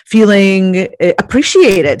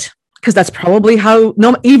appreciated, because that's probably how,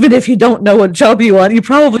 no, even if you don't know what job you want, you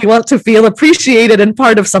probably want to feel appreciated and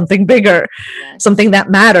part of something bigger, yes, something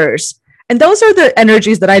that matters. And those are the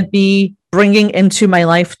energies that I'd be bringing into my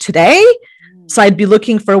life today. So I'd be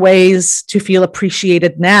looking for ways to feel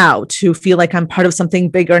appreciated now, to feel like I'm part of something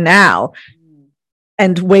bigger now,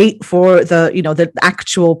 and wait for the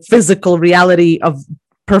actual physical reality of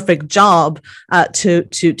perfect job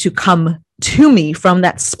to come to me from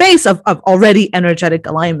that space of already energetic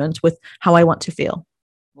alignment with how I want to feel.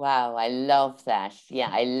 Wow, I love that. Yeah,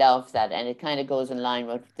 I love that. And it kind of goes in line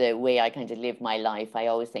with the way I kind of live my life. I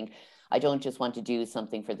always think I don't just want to do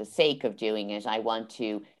something for the sake of doing it. I want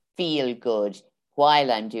to feel good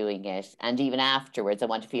while I'm doing it. And even afterwards, I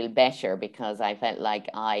want to feel better, because I felt like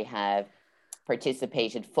I have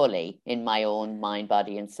participated fully in my own mind,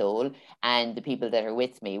 body, and soul. And the people that are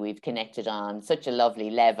with me, we've connected on such a lovely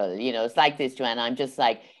level. It's like this, Joanna. I'm just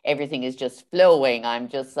like, everything is just flowing. I'm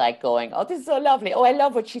just like going, oh, this is so lovely. Oh, I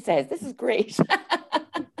love what she says. This is great.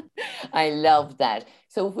 I love that.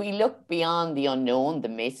 So if we look beyond the unknown, the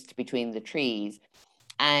mist between the trees,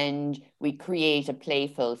 and we create a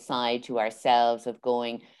playful side to ourselves of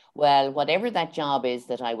going, well, whatever that job is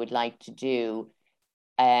that I would like to do,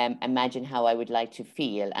 imagine how I would like to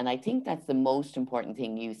feel. And I think that's the most important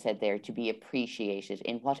thing you said there, to be appreciated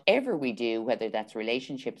in whatever we do, whether that's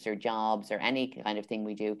relationships or jobs or any kind of thing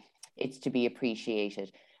we do. It's to be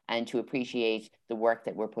appreciated, and to appreciate the work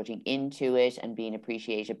that we're putting into it, and being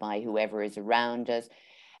appreciated by whoever is around us,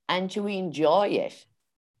 and to enjoy it,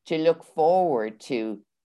 to look forward to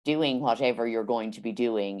doing whatever you're going to be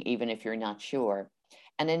doing, even if you're not sure.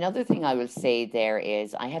 And another thing I will say there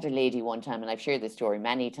is, I had a lady one time, and I've shared this story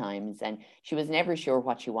many times, and she was never sure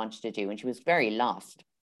what she wanted to do, and she was very lost.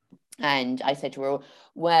 And I said to her,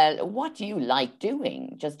 well, what do you like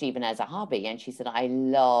doing, just even as a hobby? And she said, I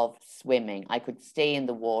love swimming. I could stay in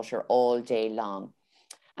the water all day long.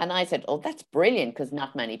 And I said, oh, that's brilliant, because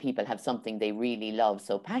not many people have something they really love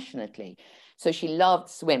so passionately. So she loved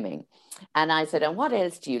swimming. And I said, and what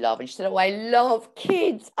else do you love? And she said, oh, I love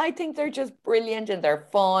kids. I think they're just brilliant, and they're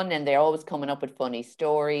fun, and they're always coming up with funny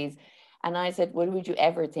stories. And I said, well, would you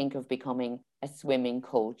ever think of becoming a swimming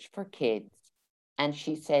coach for kids? And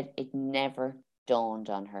she said it never dawned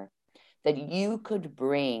on her that you could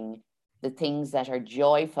bring the things that are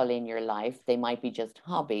joyful in your life, they might be just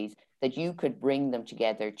hobbies, that you could bring them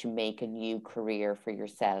together to make a new career for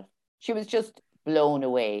yourself. She was just blown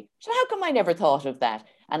away. She said, how come I never thought of that?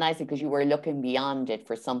 And I said, because you were looking beyond it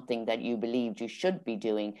for something that you believed you should be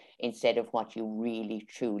doing, instead of what you really,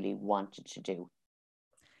 truly wanted to do.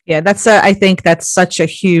 Yeah, I think that's such a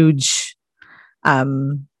huge,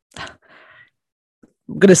 I'm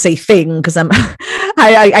going to say thing, because I'm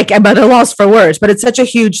at a loss for words, but it's such a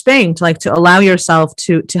huge thing to allow yourself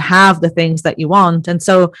to have the things that you want. And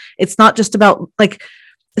so it's not just about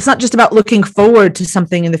looking forward to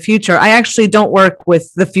something in the future. I actually don't work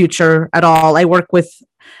with the future at all. I work with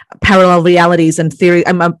parallel realities and theory.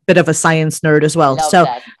 I'm a bit of a science nerd as well. So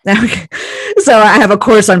I have a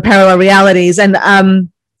course on parallel realities, and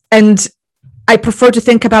I prefer to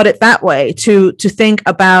think about it that way, to think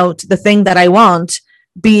about the thing that I want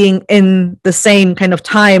being in the same kind of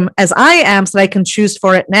time as I am, so that I can choose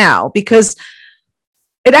for it now. Because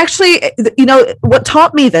it actually, what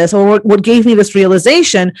taught me this, or what gave me this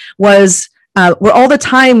realization was were all the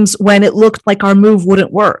times when it looked like our move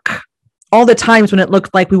wouldn't work. All the times when it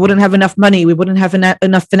looked like we wouldn't have enough money, we wouldn't have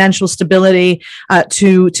enough financial stability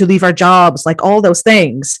to leave our jobs, like all those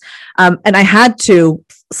things. And I had to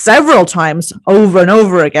several times over and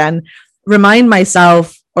over again remind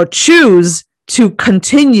myself or choose to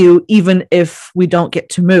continue even if we don't get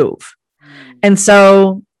to move. And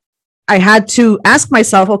so I had to ask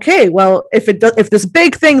myself, okay, well, if this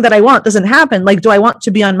big thing that I want doesn't happen, like, do I want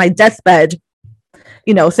to be on my deathbed,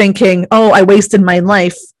 thinking, oh, I wasted my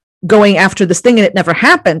life going after this thing and it never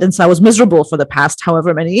happened. And so I was miserable for the past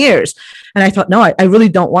however many years. And I thought, no, I really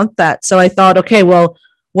don't want that. So I thought, okay, well,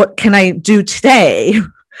 what can I do today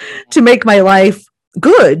to make my life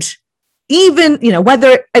good? Even,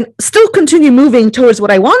 whether, and still continue moving towards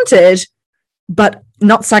what I wanted, but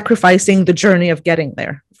not sacrificing the journey of getting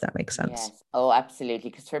there, if that makes sense. Yes. Oh, absolutely.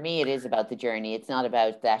 Because for me, it is about the journey. It's not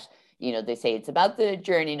about that. They say it's about the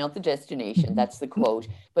journey, not the destination. That's the quote.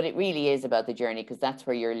 But it really is about the journey, because that's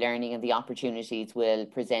where you're learning and the opportunities will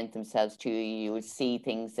present themselves to you. You will see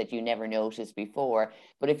things that you never noticed before.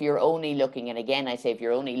 But if you're only looking, and again, I say, if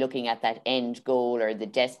you're only looking at that end goal or the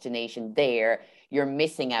destination there, you're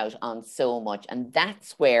missing out on so much. And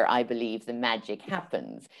that's where I believe the magic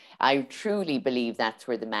happens. I truly believe that's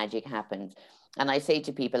where the magic happens. And I say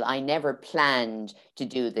to people, I never planned to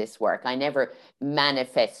do this work. I never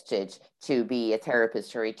manifested to be a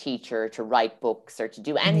therapist or a teacher, to write books or to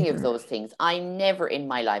do any of those things. I never in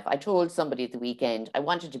my life. I told somebody at the weekend I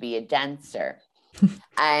wanted to be a dancer.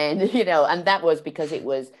 And, and that was because it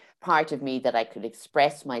was part of me that I could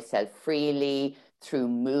express myself freely through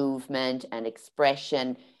movement and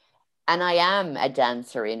expression. And I am a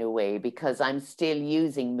dancer in a way, because I'm still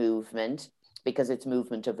using movement, because it's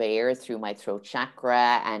movement of air through my throat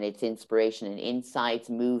chakra, and it's inspiration and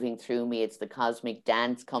insights moving through me. It's the cosmic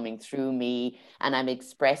dance coming through me, and I'm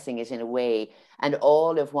expressing it in a way. And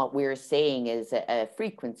all of what we're saying is a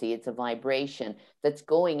frequency, it's a vibration that's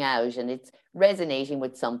going out, and it's resonating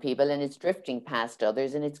with some people, and it's drifting past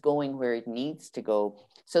others, and it's going where it needs to go.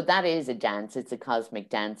 So that is a dance. It's a cosmic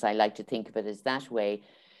dance. I like to think of it as that way.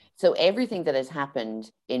 So everything that has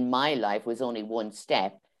happened in my life was only one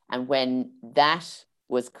step. And when that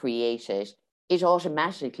was created, it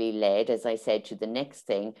automatically led, as I said, to the next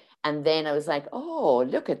thing. And then I was like, oh,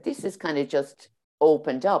 look at this, is kind of just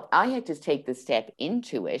opened up. I had to take the step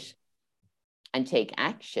into it and take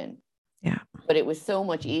action. Yeah. But it was so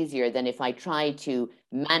much easier than if I tried to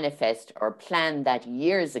manifest or plan that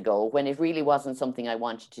years ago, when it really wasn't something I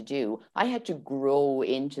wanted to do. I had to grow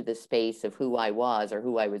into the space of who I was or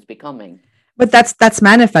who I was becoming. But that's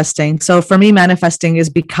manifesting. So for me, manifesting is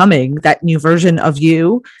becoming that new version of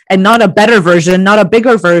you, and not a better version, not a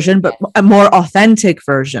bigger version, but a more authentic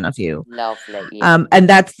version of you. Lovely. Yeah. And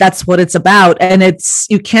that's what it's about. And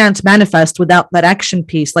you can't manifest without that action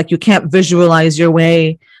piece. Like, you can't visualize your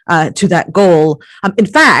way to that goal. In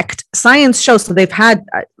fact, science shows, so they've had,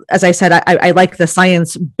 as I said, I like the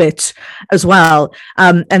science bit as well.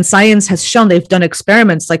 And science has shown, they've done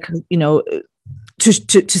experiments, like,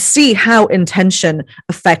 to see how intention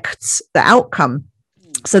affects the outcome.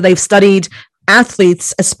 So they've studied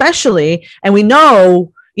athletes especially, and we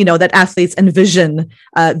know, that athletes envision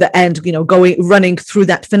the end, running through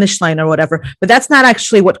that finish line or whatever, but that's not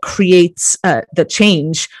actually what creates the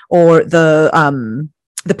change or the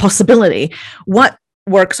possibility. What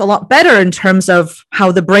works a lot better in terms of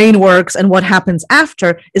how the brain works and what happens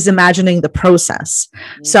after is imagining the process.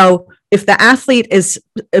 Mm-hmm. So if the athlete is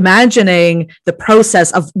imagining the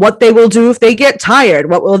process of what they will do if they get tired,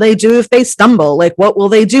 what will they do if they stumble, like what will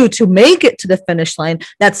they do to make it to the finish line,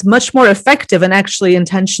 that's much more effective in actually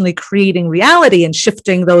intentionally creating reality and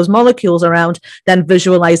shifting those molecules around than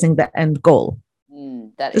visualizing the end goal.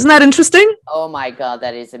 Isn't that interesting? Oh my God,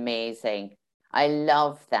 that is amazing. I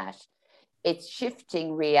love that. It's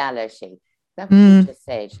shifting reality. That's what you just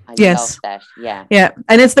said. I love that. Yeah. Yeah.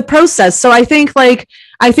 And it's the process. So I think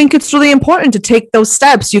it's really important to take those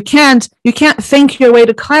steps. You can't think your way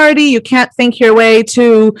to clarity. You can't think your way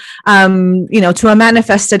to, to a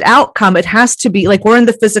manifested outcome. It has to be like, we're in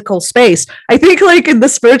the physical space. I think like in the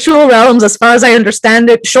spiritual realms, as far as I understand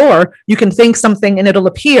it, sure, you can think something and it'll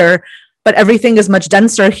appear, but everything is much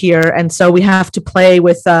denser here. And so we have to play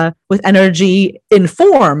with energy in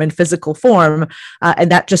form, in physical form.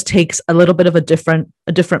 And that just takes a little bit of a different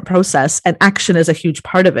process. And action is a huge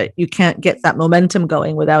part of it. You can't get that momentum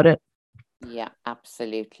going without it. Yeah,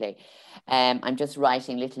 absolutely. I'm just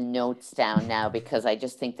writing little notes down now because I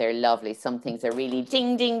just think they're lovely. Some things are really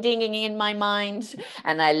dinging in my mind.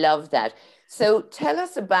 And I love that. So tell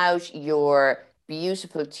us about your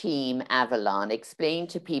beautiful team Avalon. Explain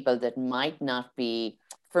to people that might not be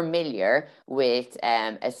familiar with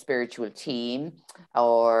a spiritual team,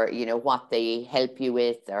 or what they help you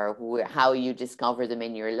with, or how you discover them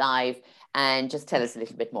in your life, and just tell us a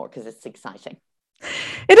little bit more, because it's exciting.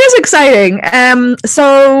 It is exciting.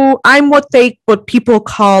 So I'm what people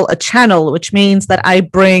call a channel, which means that I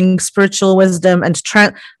bring spiritual wisdom and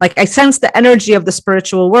like I sense the energy of the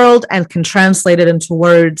spiritual world and can translate it into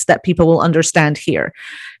words that people will understand here.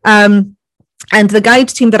 And the guide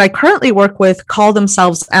team that I currently work with call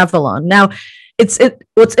themselves Avalon. Now,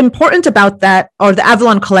 what's important about that, or the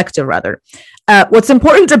Avalon Collective rather, what's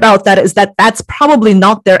important about that is that that's probably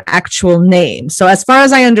not their actual name. So as far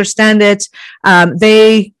as I understand it,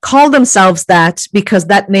 they call themselves that because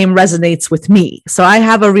that name resonates with me. So I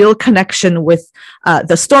have a real connection with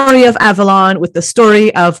the story of Avalon, with the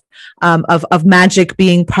story of magic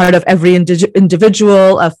being part of every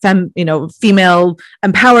individual, of female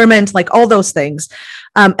empowerment, like all those things.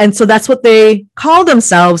 And so that's what they call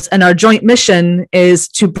themselves. And our joint mission is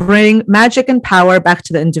to bring magic and power back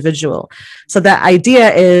to the individual. So the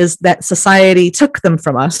idea is that society took them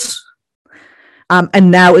from us.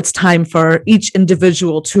 And now it's time for each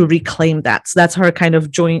individual to reclaim that. So that's our kind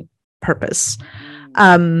of joint purpose.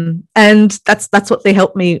 And that's what they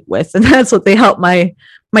help me with. And that's what they help my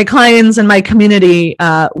clients and my community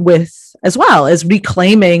with as well, as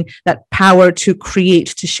reclaiming that power to create,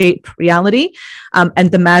 to shape reality,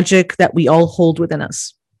 and the magic that we all hold within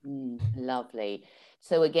us. Lovely.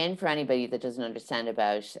 So again, for anybody that doesn't understand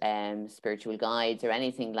about spiritual guides or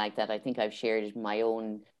anything like that, I think I've shared my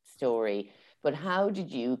own story. But how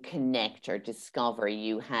did you connect or discover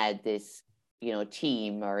you had this,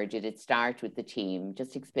 team, or did it start with the team?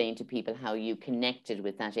 Just explain to people how you connected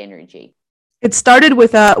with that energy. It started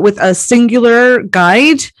with a singular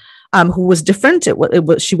guide who was different.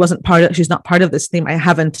 She's not part of this team. I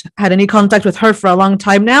haven't had any contact with her for a long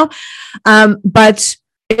time now. But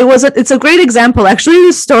it's a great example, actually,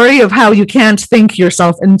 the story of how you can't think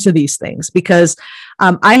yourself into these things, because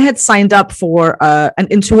I had signed up for an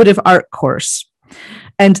intuitive art course.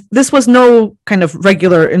 And this was no kind of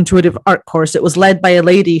regular intuitive art course. It was led by a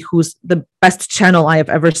lady who's the best channel I have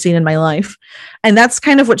ever seen in my life. And that's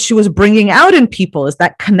kind of what she was bringing out in people, is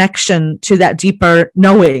that connection to that deeper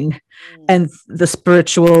knowing and the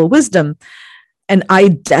spiritual wisdom. And I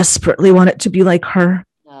desperately wanted to be like her.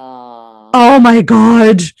 Oh my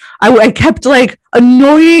God. I kept like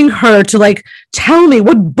annoying her to like tell me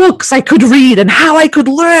what books I could read and how I could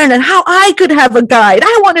learn and how I could have a guide.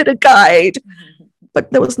 I wanted a guide. But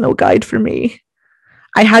there was no guide for me.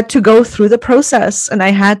 I had to go through the process, and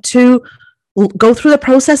I had to go through the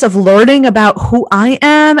process of learning about who I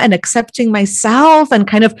am and accepting myself and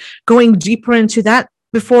kind of going deeper into that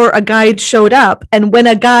before a guide showed up. And when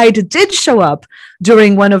a guide did show up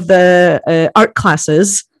during one of the art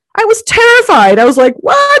classes, I was terrified. I was like,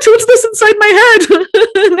 what? What's this inside my head?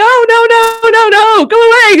 No, go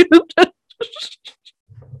away.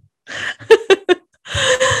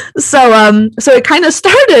 So it kind of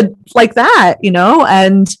started like that,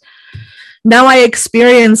 and now I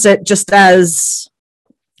experience it just as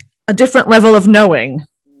a different level of knowing.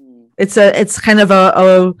 It's kind of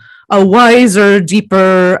a wiser,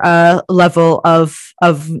 deeper level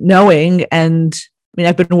of knowing. And I mean,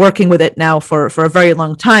 I've been working with it now for a very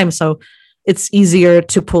long time, so it's easier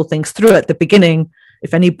to pull things through at the beginning.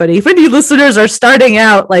 If any listeners are starting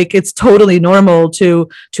out, like, it's totally normal to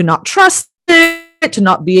not trust it, to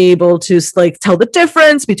not be able to like tell the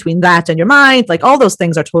difference between that and your mind. Like, all those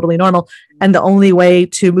things are totally normal. And the only way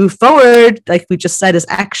to move forward, like we just said, is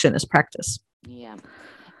action, is practice. Yeah.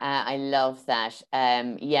 I love that.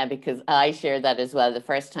 Because I share that as well. The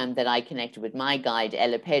first time that I connected with my guide,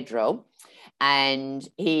 Ella Pedro, and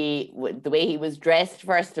the way he was dressed,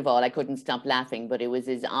 first of all, I couldn't stop laughing, but it was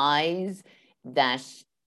his eyes that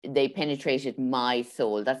they penetrated my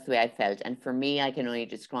soul. That's the way I felt. And for me, I can only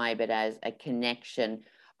describe it as a connection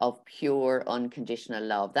of pure, unconditional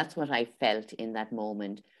love. That's what I felt in that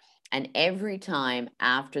moment. And every time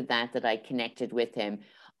after that I connected with him,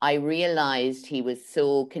 I realized he was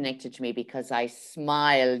so connected to me because I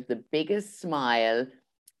smiled, the biggest smile,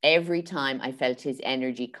 every time I felt his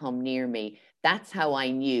energy come near me. That's how I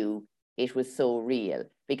knew it was so real.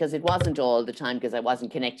 Because it wasn't all the time, because I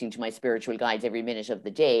wasn't connecting to my spiritual guides every minute of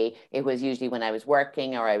the day. It was usually when I was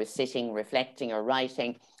working, or I was sitting, reflecting, or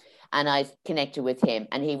writing, and I connected with him.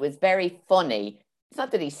 And he was very funny. It's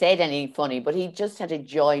not that he said anything funny, but he just had a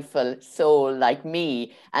joyful soul like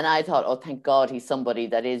me. And I thought, oh, thank God he's somebody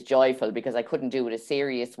that is joyful, because I couldn't do it a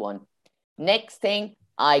serious one. Next thing,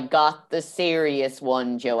 I got the serious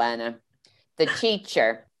one, Joanna, the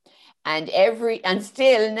teacher. And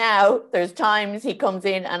still now there's times he comes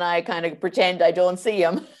in and I kind of pretend I don't see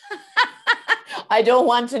him. I don't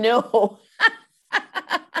want to know.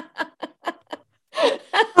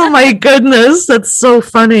 Oh my goodness, that's so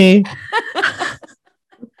funny.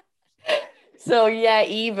 So yeah,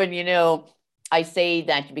 even, I say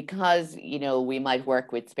that because, we might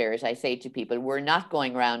work with spirit. I say to people, we're not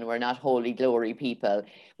going around, we're not holy glory people.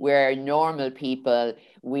 We're normal people.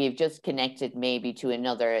 We've just connected maybe to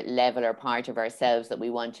another level or part of ourselves that we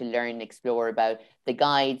want to learn and explore about. The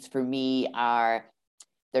guides for me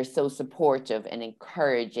they're so supportive and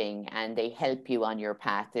encouraging, and they help you on your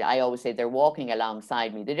path. I always say they're walking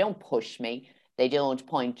alongside me. They don't push me. They don't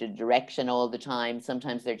point a direction all the time.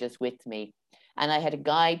 Sometimes they're just with me. And I had a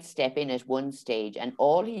guide step in at one stage, and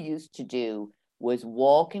all he used to do was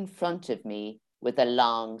walk in front of me with a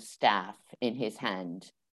long staff in his hand.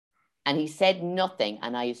 And he said nothing.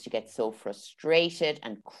 And I used to get so frustrated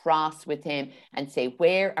and cross with him and say,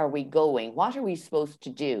 where are we going? What are we supposed to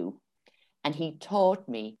do? And he taught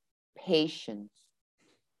me patience.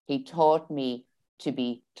 He taught me to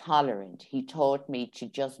be tolerant. He taught me to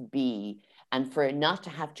just be, and for not to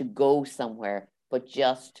have to go somewhere, but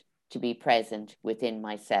just to be present within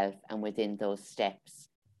myself and within those steps.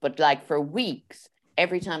 But like for weeks,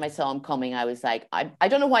 every time I saw him coming, I was like, I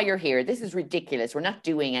don't know why you're here. This is ridiculous. We're not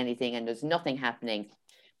doing anything and there's nothing happening.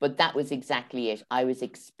 But that was exactly it. I was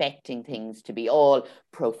expecting things to be all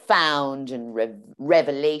profound and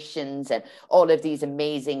revelations and all of these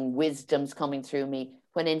amazing wisdoms coming through me,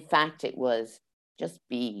 when in fact it was just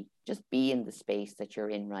be in the space that you're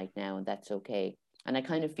in right now, and that's okay. And I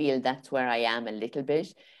kind of feel that's where I am a little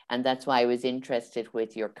bit. And that's why I was interested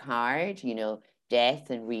with your card, death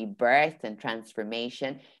and rebirth and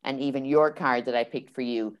transformation, and even your card that I picked for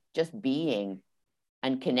you, just being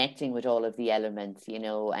and connecting with all of the elements,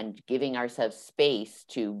 and giving ourselves space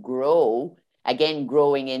to grow, again,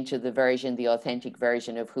 growing into the authentic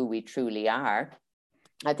version of who we truly are.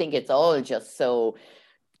 I think it's all just so,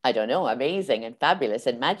 I don't know, amazing and fabulous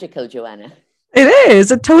and magical, Joanna. It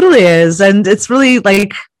is. It totally is. And it's really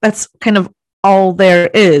like, that's kind of all there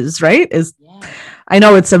is, right? I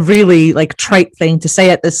know it's a really like trite thing to say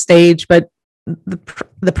at this stage, but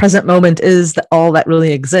the present moment is all that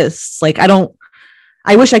really exists. Like,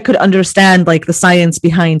 I wish I could understand like the science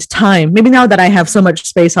behind time. Maybe now that I have so much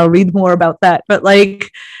space, I'll read more about that. But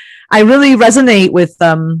like, I really resonate with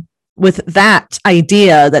that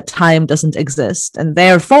idea that time doesn't exist, and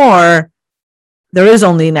therefore there is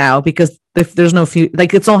only now, because if there's no future,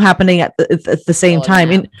 like it's all happening at the same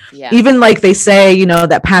time. Yeah. Even like they say,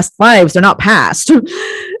 that past lives, they're not past.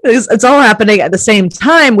 It's all happening at the same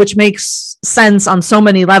time, which makes sense on so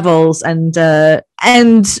many levels, and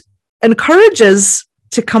encourages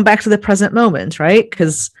to come back to the present moment, right?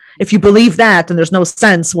 Because if you believe that, then there's no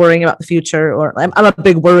sense worrying about the future. Or I'm a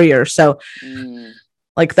big worrier, so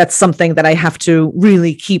like that's something that I have to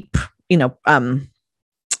really keep, on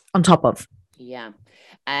top of. Yeah.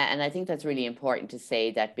 And I think that's really important to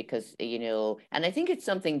say that, because, and I think it's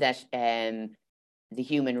something that the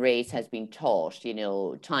human race has been taught,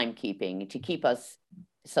 timekeeping, to keep us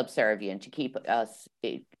subservient, to keep us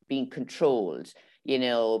being controlled,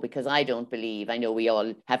 because I know we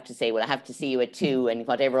all have to say, well, I have to see you at 2 and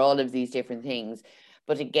whatever, all of these different things.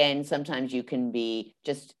 But again, sometimes you can be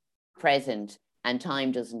just present and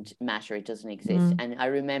time doesn't matter. It doesn't exist. And I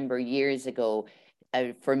remember years ago,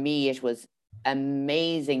 for me, it was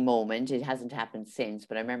amazing moment. It hasn't happened since,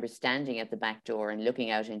 but I remember standing at the back door and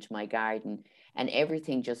looking out into my garden, and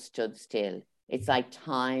everything just stood still. It's like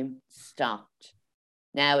time stopped.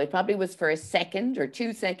 Now, it probably was for a second or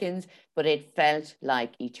 2 seconds, but it felt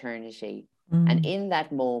like eternity. And in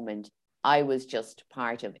that moment, I was just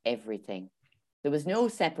part of everything. There was no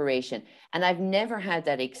separation. And I've never had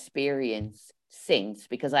that experience since,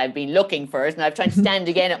 because I've been looking for it and I've tried to stand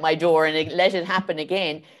again at my door and let it happen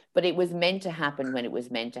again. But it was meant to happen when it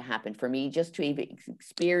was meant to happen for me, just to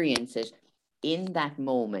experience it in that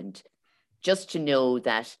moment, just to know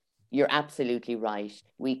that you're absolutely right.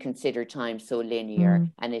 We consider time so linear,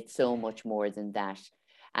 and it's so much more than that.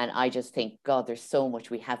 And I just think, God, there's so much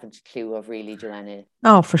we haven't a clue of, really, Joanna.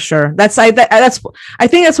 Oh, for sure. I think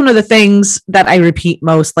that's one of the things that I repeat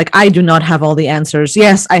most. Like, I do not have all the answers.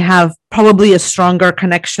 Yes, I have probably a stronger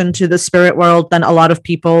connection to the spirit world than a lot of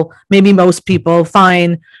people, maybe most people.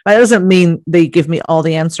 Fine. But that doesn't mean they give me all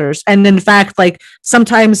the answers. And in fact, like,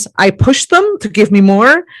 sometimes I push them to give me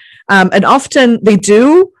more. And often they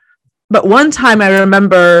do. But one time I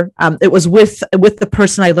remember it was with the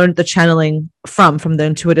person I learned the channeling from the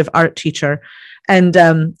intuitive art teacher. And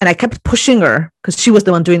I kept pushing her because she was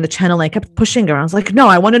the one doing the channeling. I kept pushing her. I was like, no,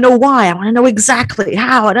 I want to know why. I want to know exactly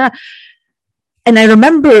how. And I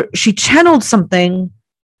remember she channeled something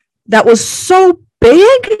that was so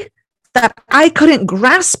big that I couldn't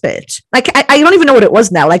grasp it. Like, I don't even know what it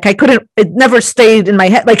was now. Like, it never stayed in my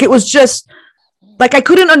head. Like, it was just, like, I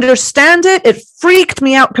couldn't understand it. It freaked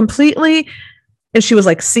me out completely. And she was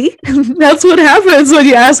like, see, that's what happens when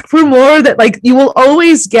you ask for more, that like, you will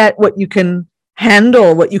always get what you can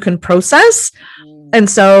handle, what you can process. And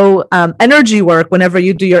so energy work, whenever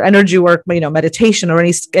you do your energy work, meditation or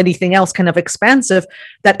anything else kind of expansive,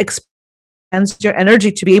 that expands your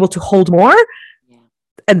energy to be able to hold more. Yeah.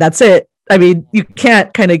 And that's it. I mean, you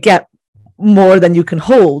can't kind of get more than you can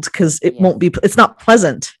hold because it won't be, it's not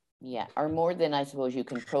pleasant. Yeah, or more than I suppose you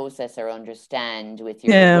can process or understand with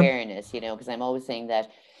your awareness, because I'm always saying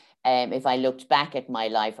that if I looked back at my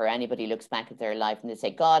life, or anybody looks back at their life and they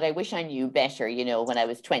say, God, I wish I knew better, when I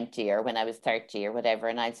was 20 or when I was 30 or whatever.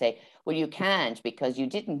 And I'd say, well, you can't, because you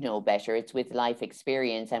didn't know better. It's with life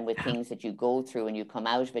experience and with things that you go through, and you come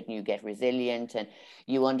out of it and you get resilient and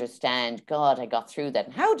you understand, God, I got through that.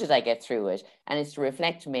 And how did I get through it? And it's to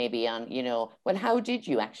reflect maybe on, well, how did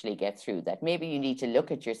you actually get through that? Maybe you need to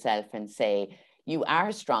look at yourself and say, you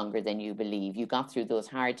are stronger than you believe. You got through those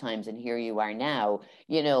hard times and here you are now,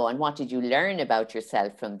 and what did you learn about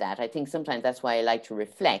yourself from that? I think sometimes that's why I like to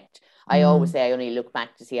reflect. I always say I only look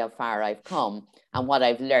back to see how far I've come and what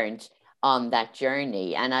I've learned on that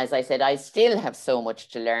journey. And as I said, I still have so much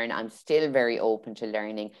to learn. I'm still very open to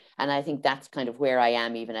learning. And I think that's kind of where I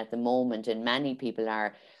am even at the moment. And many people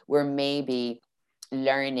are, we're maybe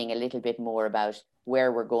learning a little bit more about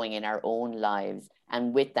where we're going in our own lives.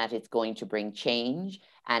 And with that, it's going to bring change,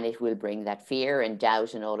 and it will bring that fear and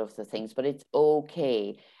doubt and all of the things, but it's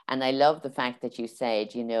okay. And I love the fact that you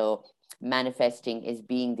said, manifesting is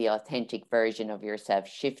being the authentic version of yourself,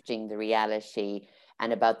 shifting the reality,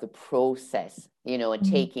 and about the process, and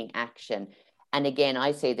taking action. And again,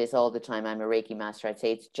 I say this all the time. I'm a Reiki master. I'd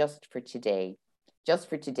say it's just for today. Just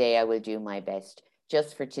for today, I will do my best.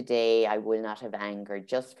 Just for today, I will not have anger.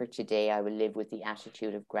 Just for today, I will live with the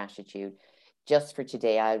attitude of gratitude. Just for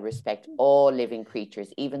today, I'll respect all living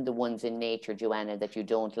creatures, even the ones in nature, Joanna, that you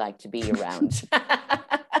don't like to be around. I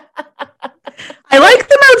like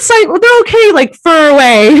them outside. Well, they're okay, like far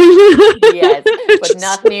away. Yes, but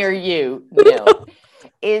not near you. No.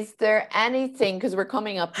 Is there anything, because we're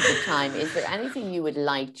coming up to the time, is there anything you would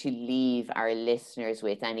like to leave our listeners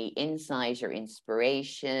with? Any insight or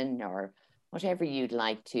inspiration or whatever you'd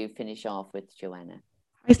like to finish off with, Joanna?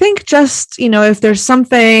 I think just, if there's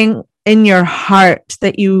something in your heart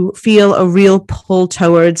that you feel a real pull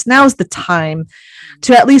towards, now's the time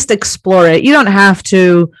to at least explore it. You don't have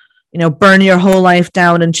to, burn your whole life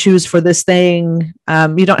down and choose for this thing.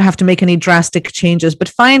 You don't have to make any drastic changes, but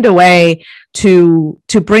find a way to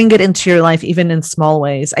bring it into your life, even in small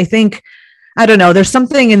ways. I think, I don't know, there's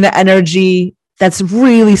something in the energy that's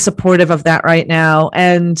really supportive of that right now.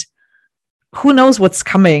 And who knows what's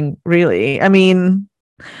coming, really? I mean,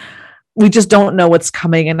 we just don't know what's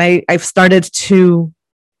coming. And I've started to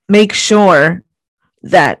make sure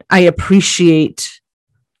that I appreciate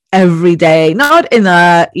every day, not in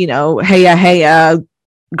a, hey,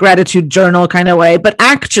 gratitude journal kind of way, but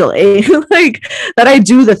actually like that I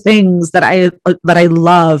do the things that I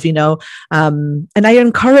love, and I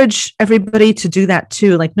encourage everybody to do that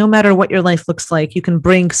too. Like, no matter what your life looks like, you can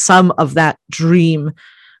bring some of that dream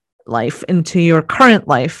life into your current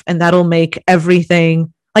life, and that'll make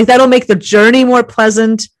everything, like, that'll make the journey more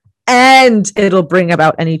pleasant, and it'll bring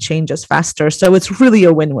about any changes faster. So it's really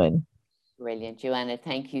a win-win. Brilliant, Joanna.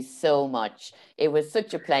 Thank you so much. It was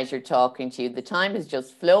such a pleasure talking to you. The time has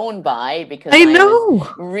just flown by because I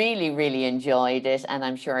know. Really, really enjoyed it. And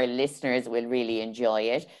I'm sure our listeners will really enjoy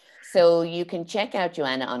it. So you can check out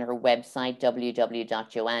Joanna on her website,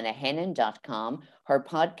 www.joannahennon.com. Her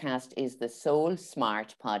podcast is the Soul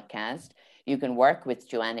Smart Podcast. You can work with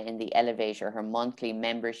Joanna in the Elevator, her monthly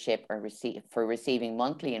membership, or for receiving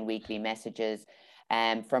monthly and weekly messages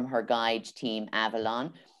from her guide team,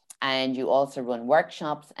 Avalon. And you also run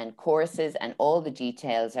workshops and courses, and all the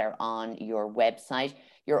details are on your website.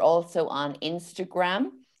 You're also on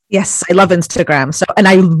Instagram. Yes, I love Instagram. So, and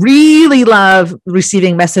I really love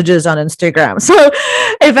receiving messages on Instagram. So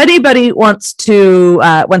if anybody wants to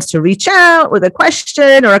reach out with a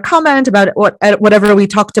question or a comment about whatever we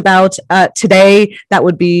talked about today, that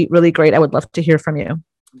would be really great. I would love to hear from you.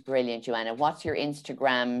 Brilliant, Joanna. What's your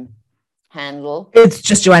Instagram handle? It's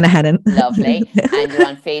just Joanna Hennon. Lovely. And you're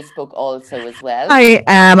on Facebook also as well. I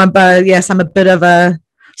am, but yes, I'm a bit of a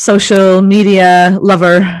social media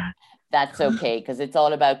lover. That's okay, because it's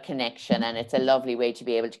all about connection, and it's a lovely way to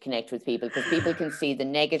be able to connect with people, because people can see the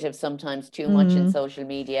negative sometimes too much in Mm, social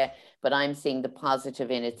media, but I'm seeing the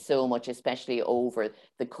positive in it so much, especially over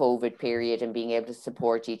the COVID period, and being able to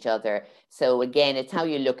support each other. So again, it's how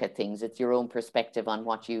you look at things. It's your own perspective on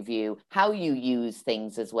what you view, how you use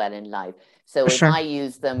things as well in life. So for if I sure.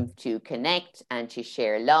 use them to connect and to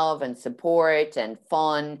share love and support and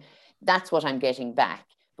fun, that's what I'm getting back.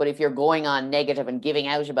 But if you're going on negative and giving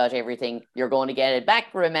out about everything, you're going to get it back,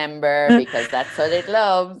 remember, because that's what it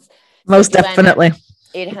loves. So, Most Joanna, definitely.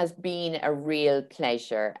 it has been a real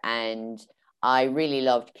pleasure, and I really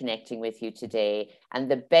loved connecting with you today. And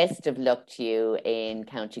the best of luck to you in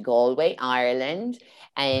County Galway, Ireland,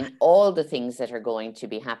 and all the things that are going to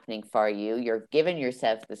be happening for you. You're giving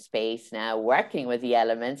yourself the space now, working with the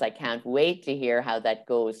elements. I can't wait to hear how that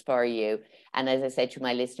goes for you. And as I said to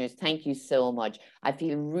my listeners, thank you so much. I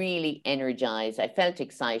feel really energized. I felt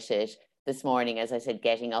excited this morning, as I said,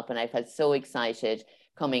 getting up, and I felt so excited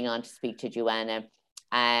coming on to speak to Joanna.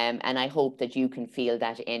 And I hope that you can feel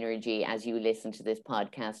that energy as you listen to this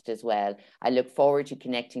podcast as well. I look forward to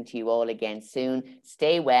connecting to you all again soon.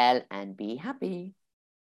 Stay well and be happy.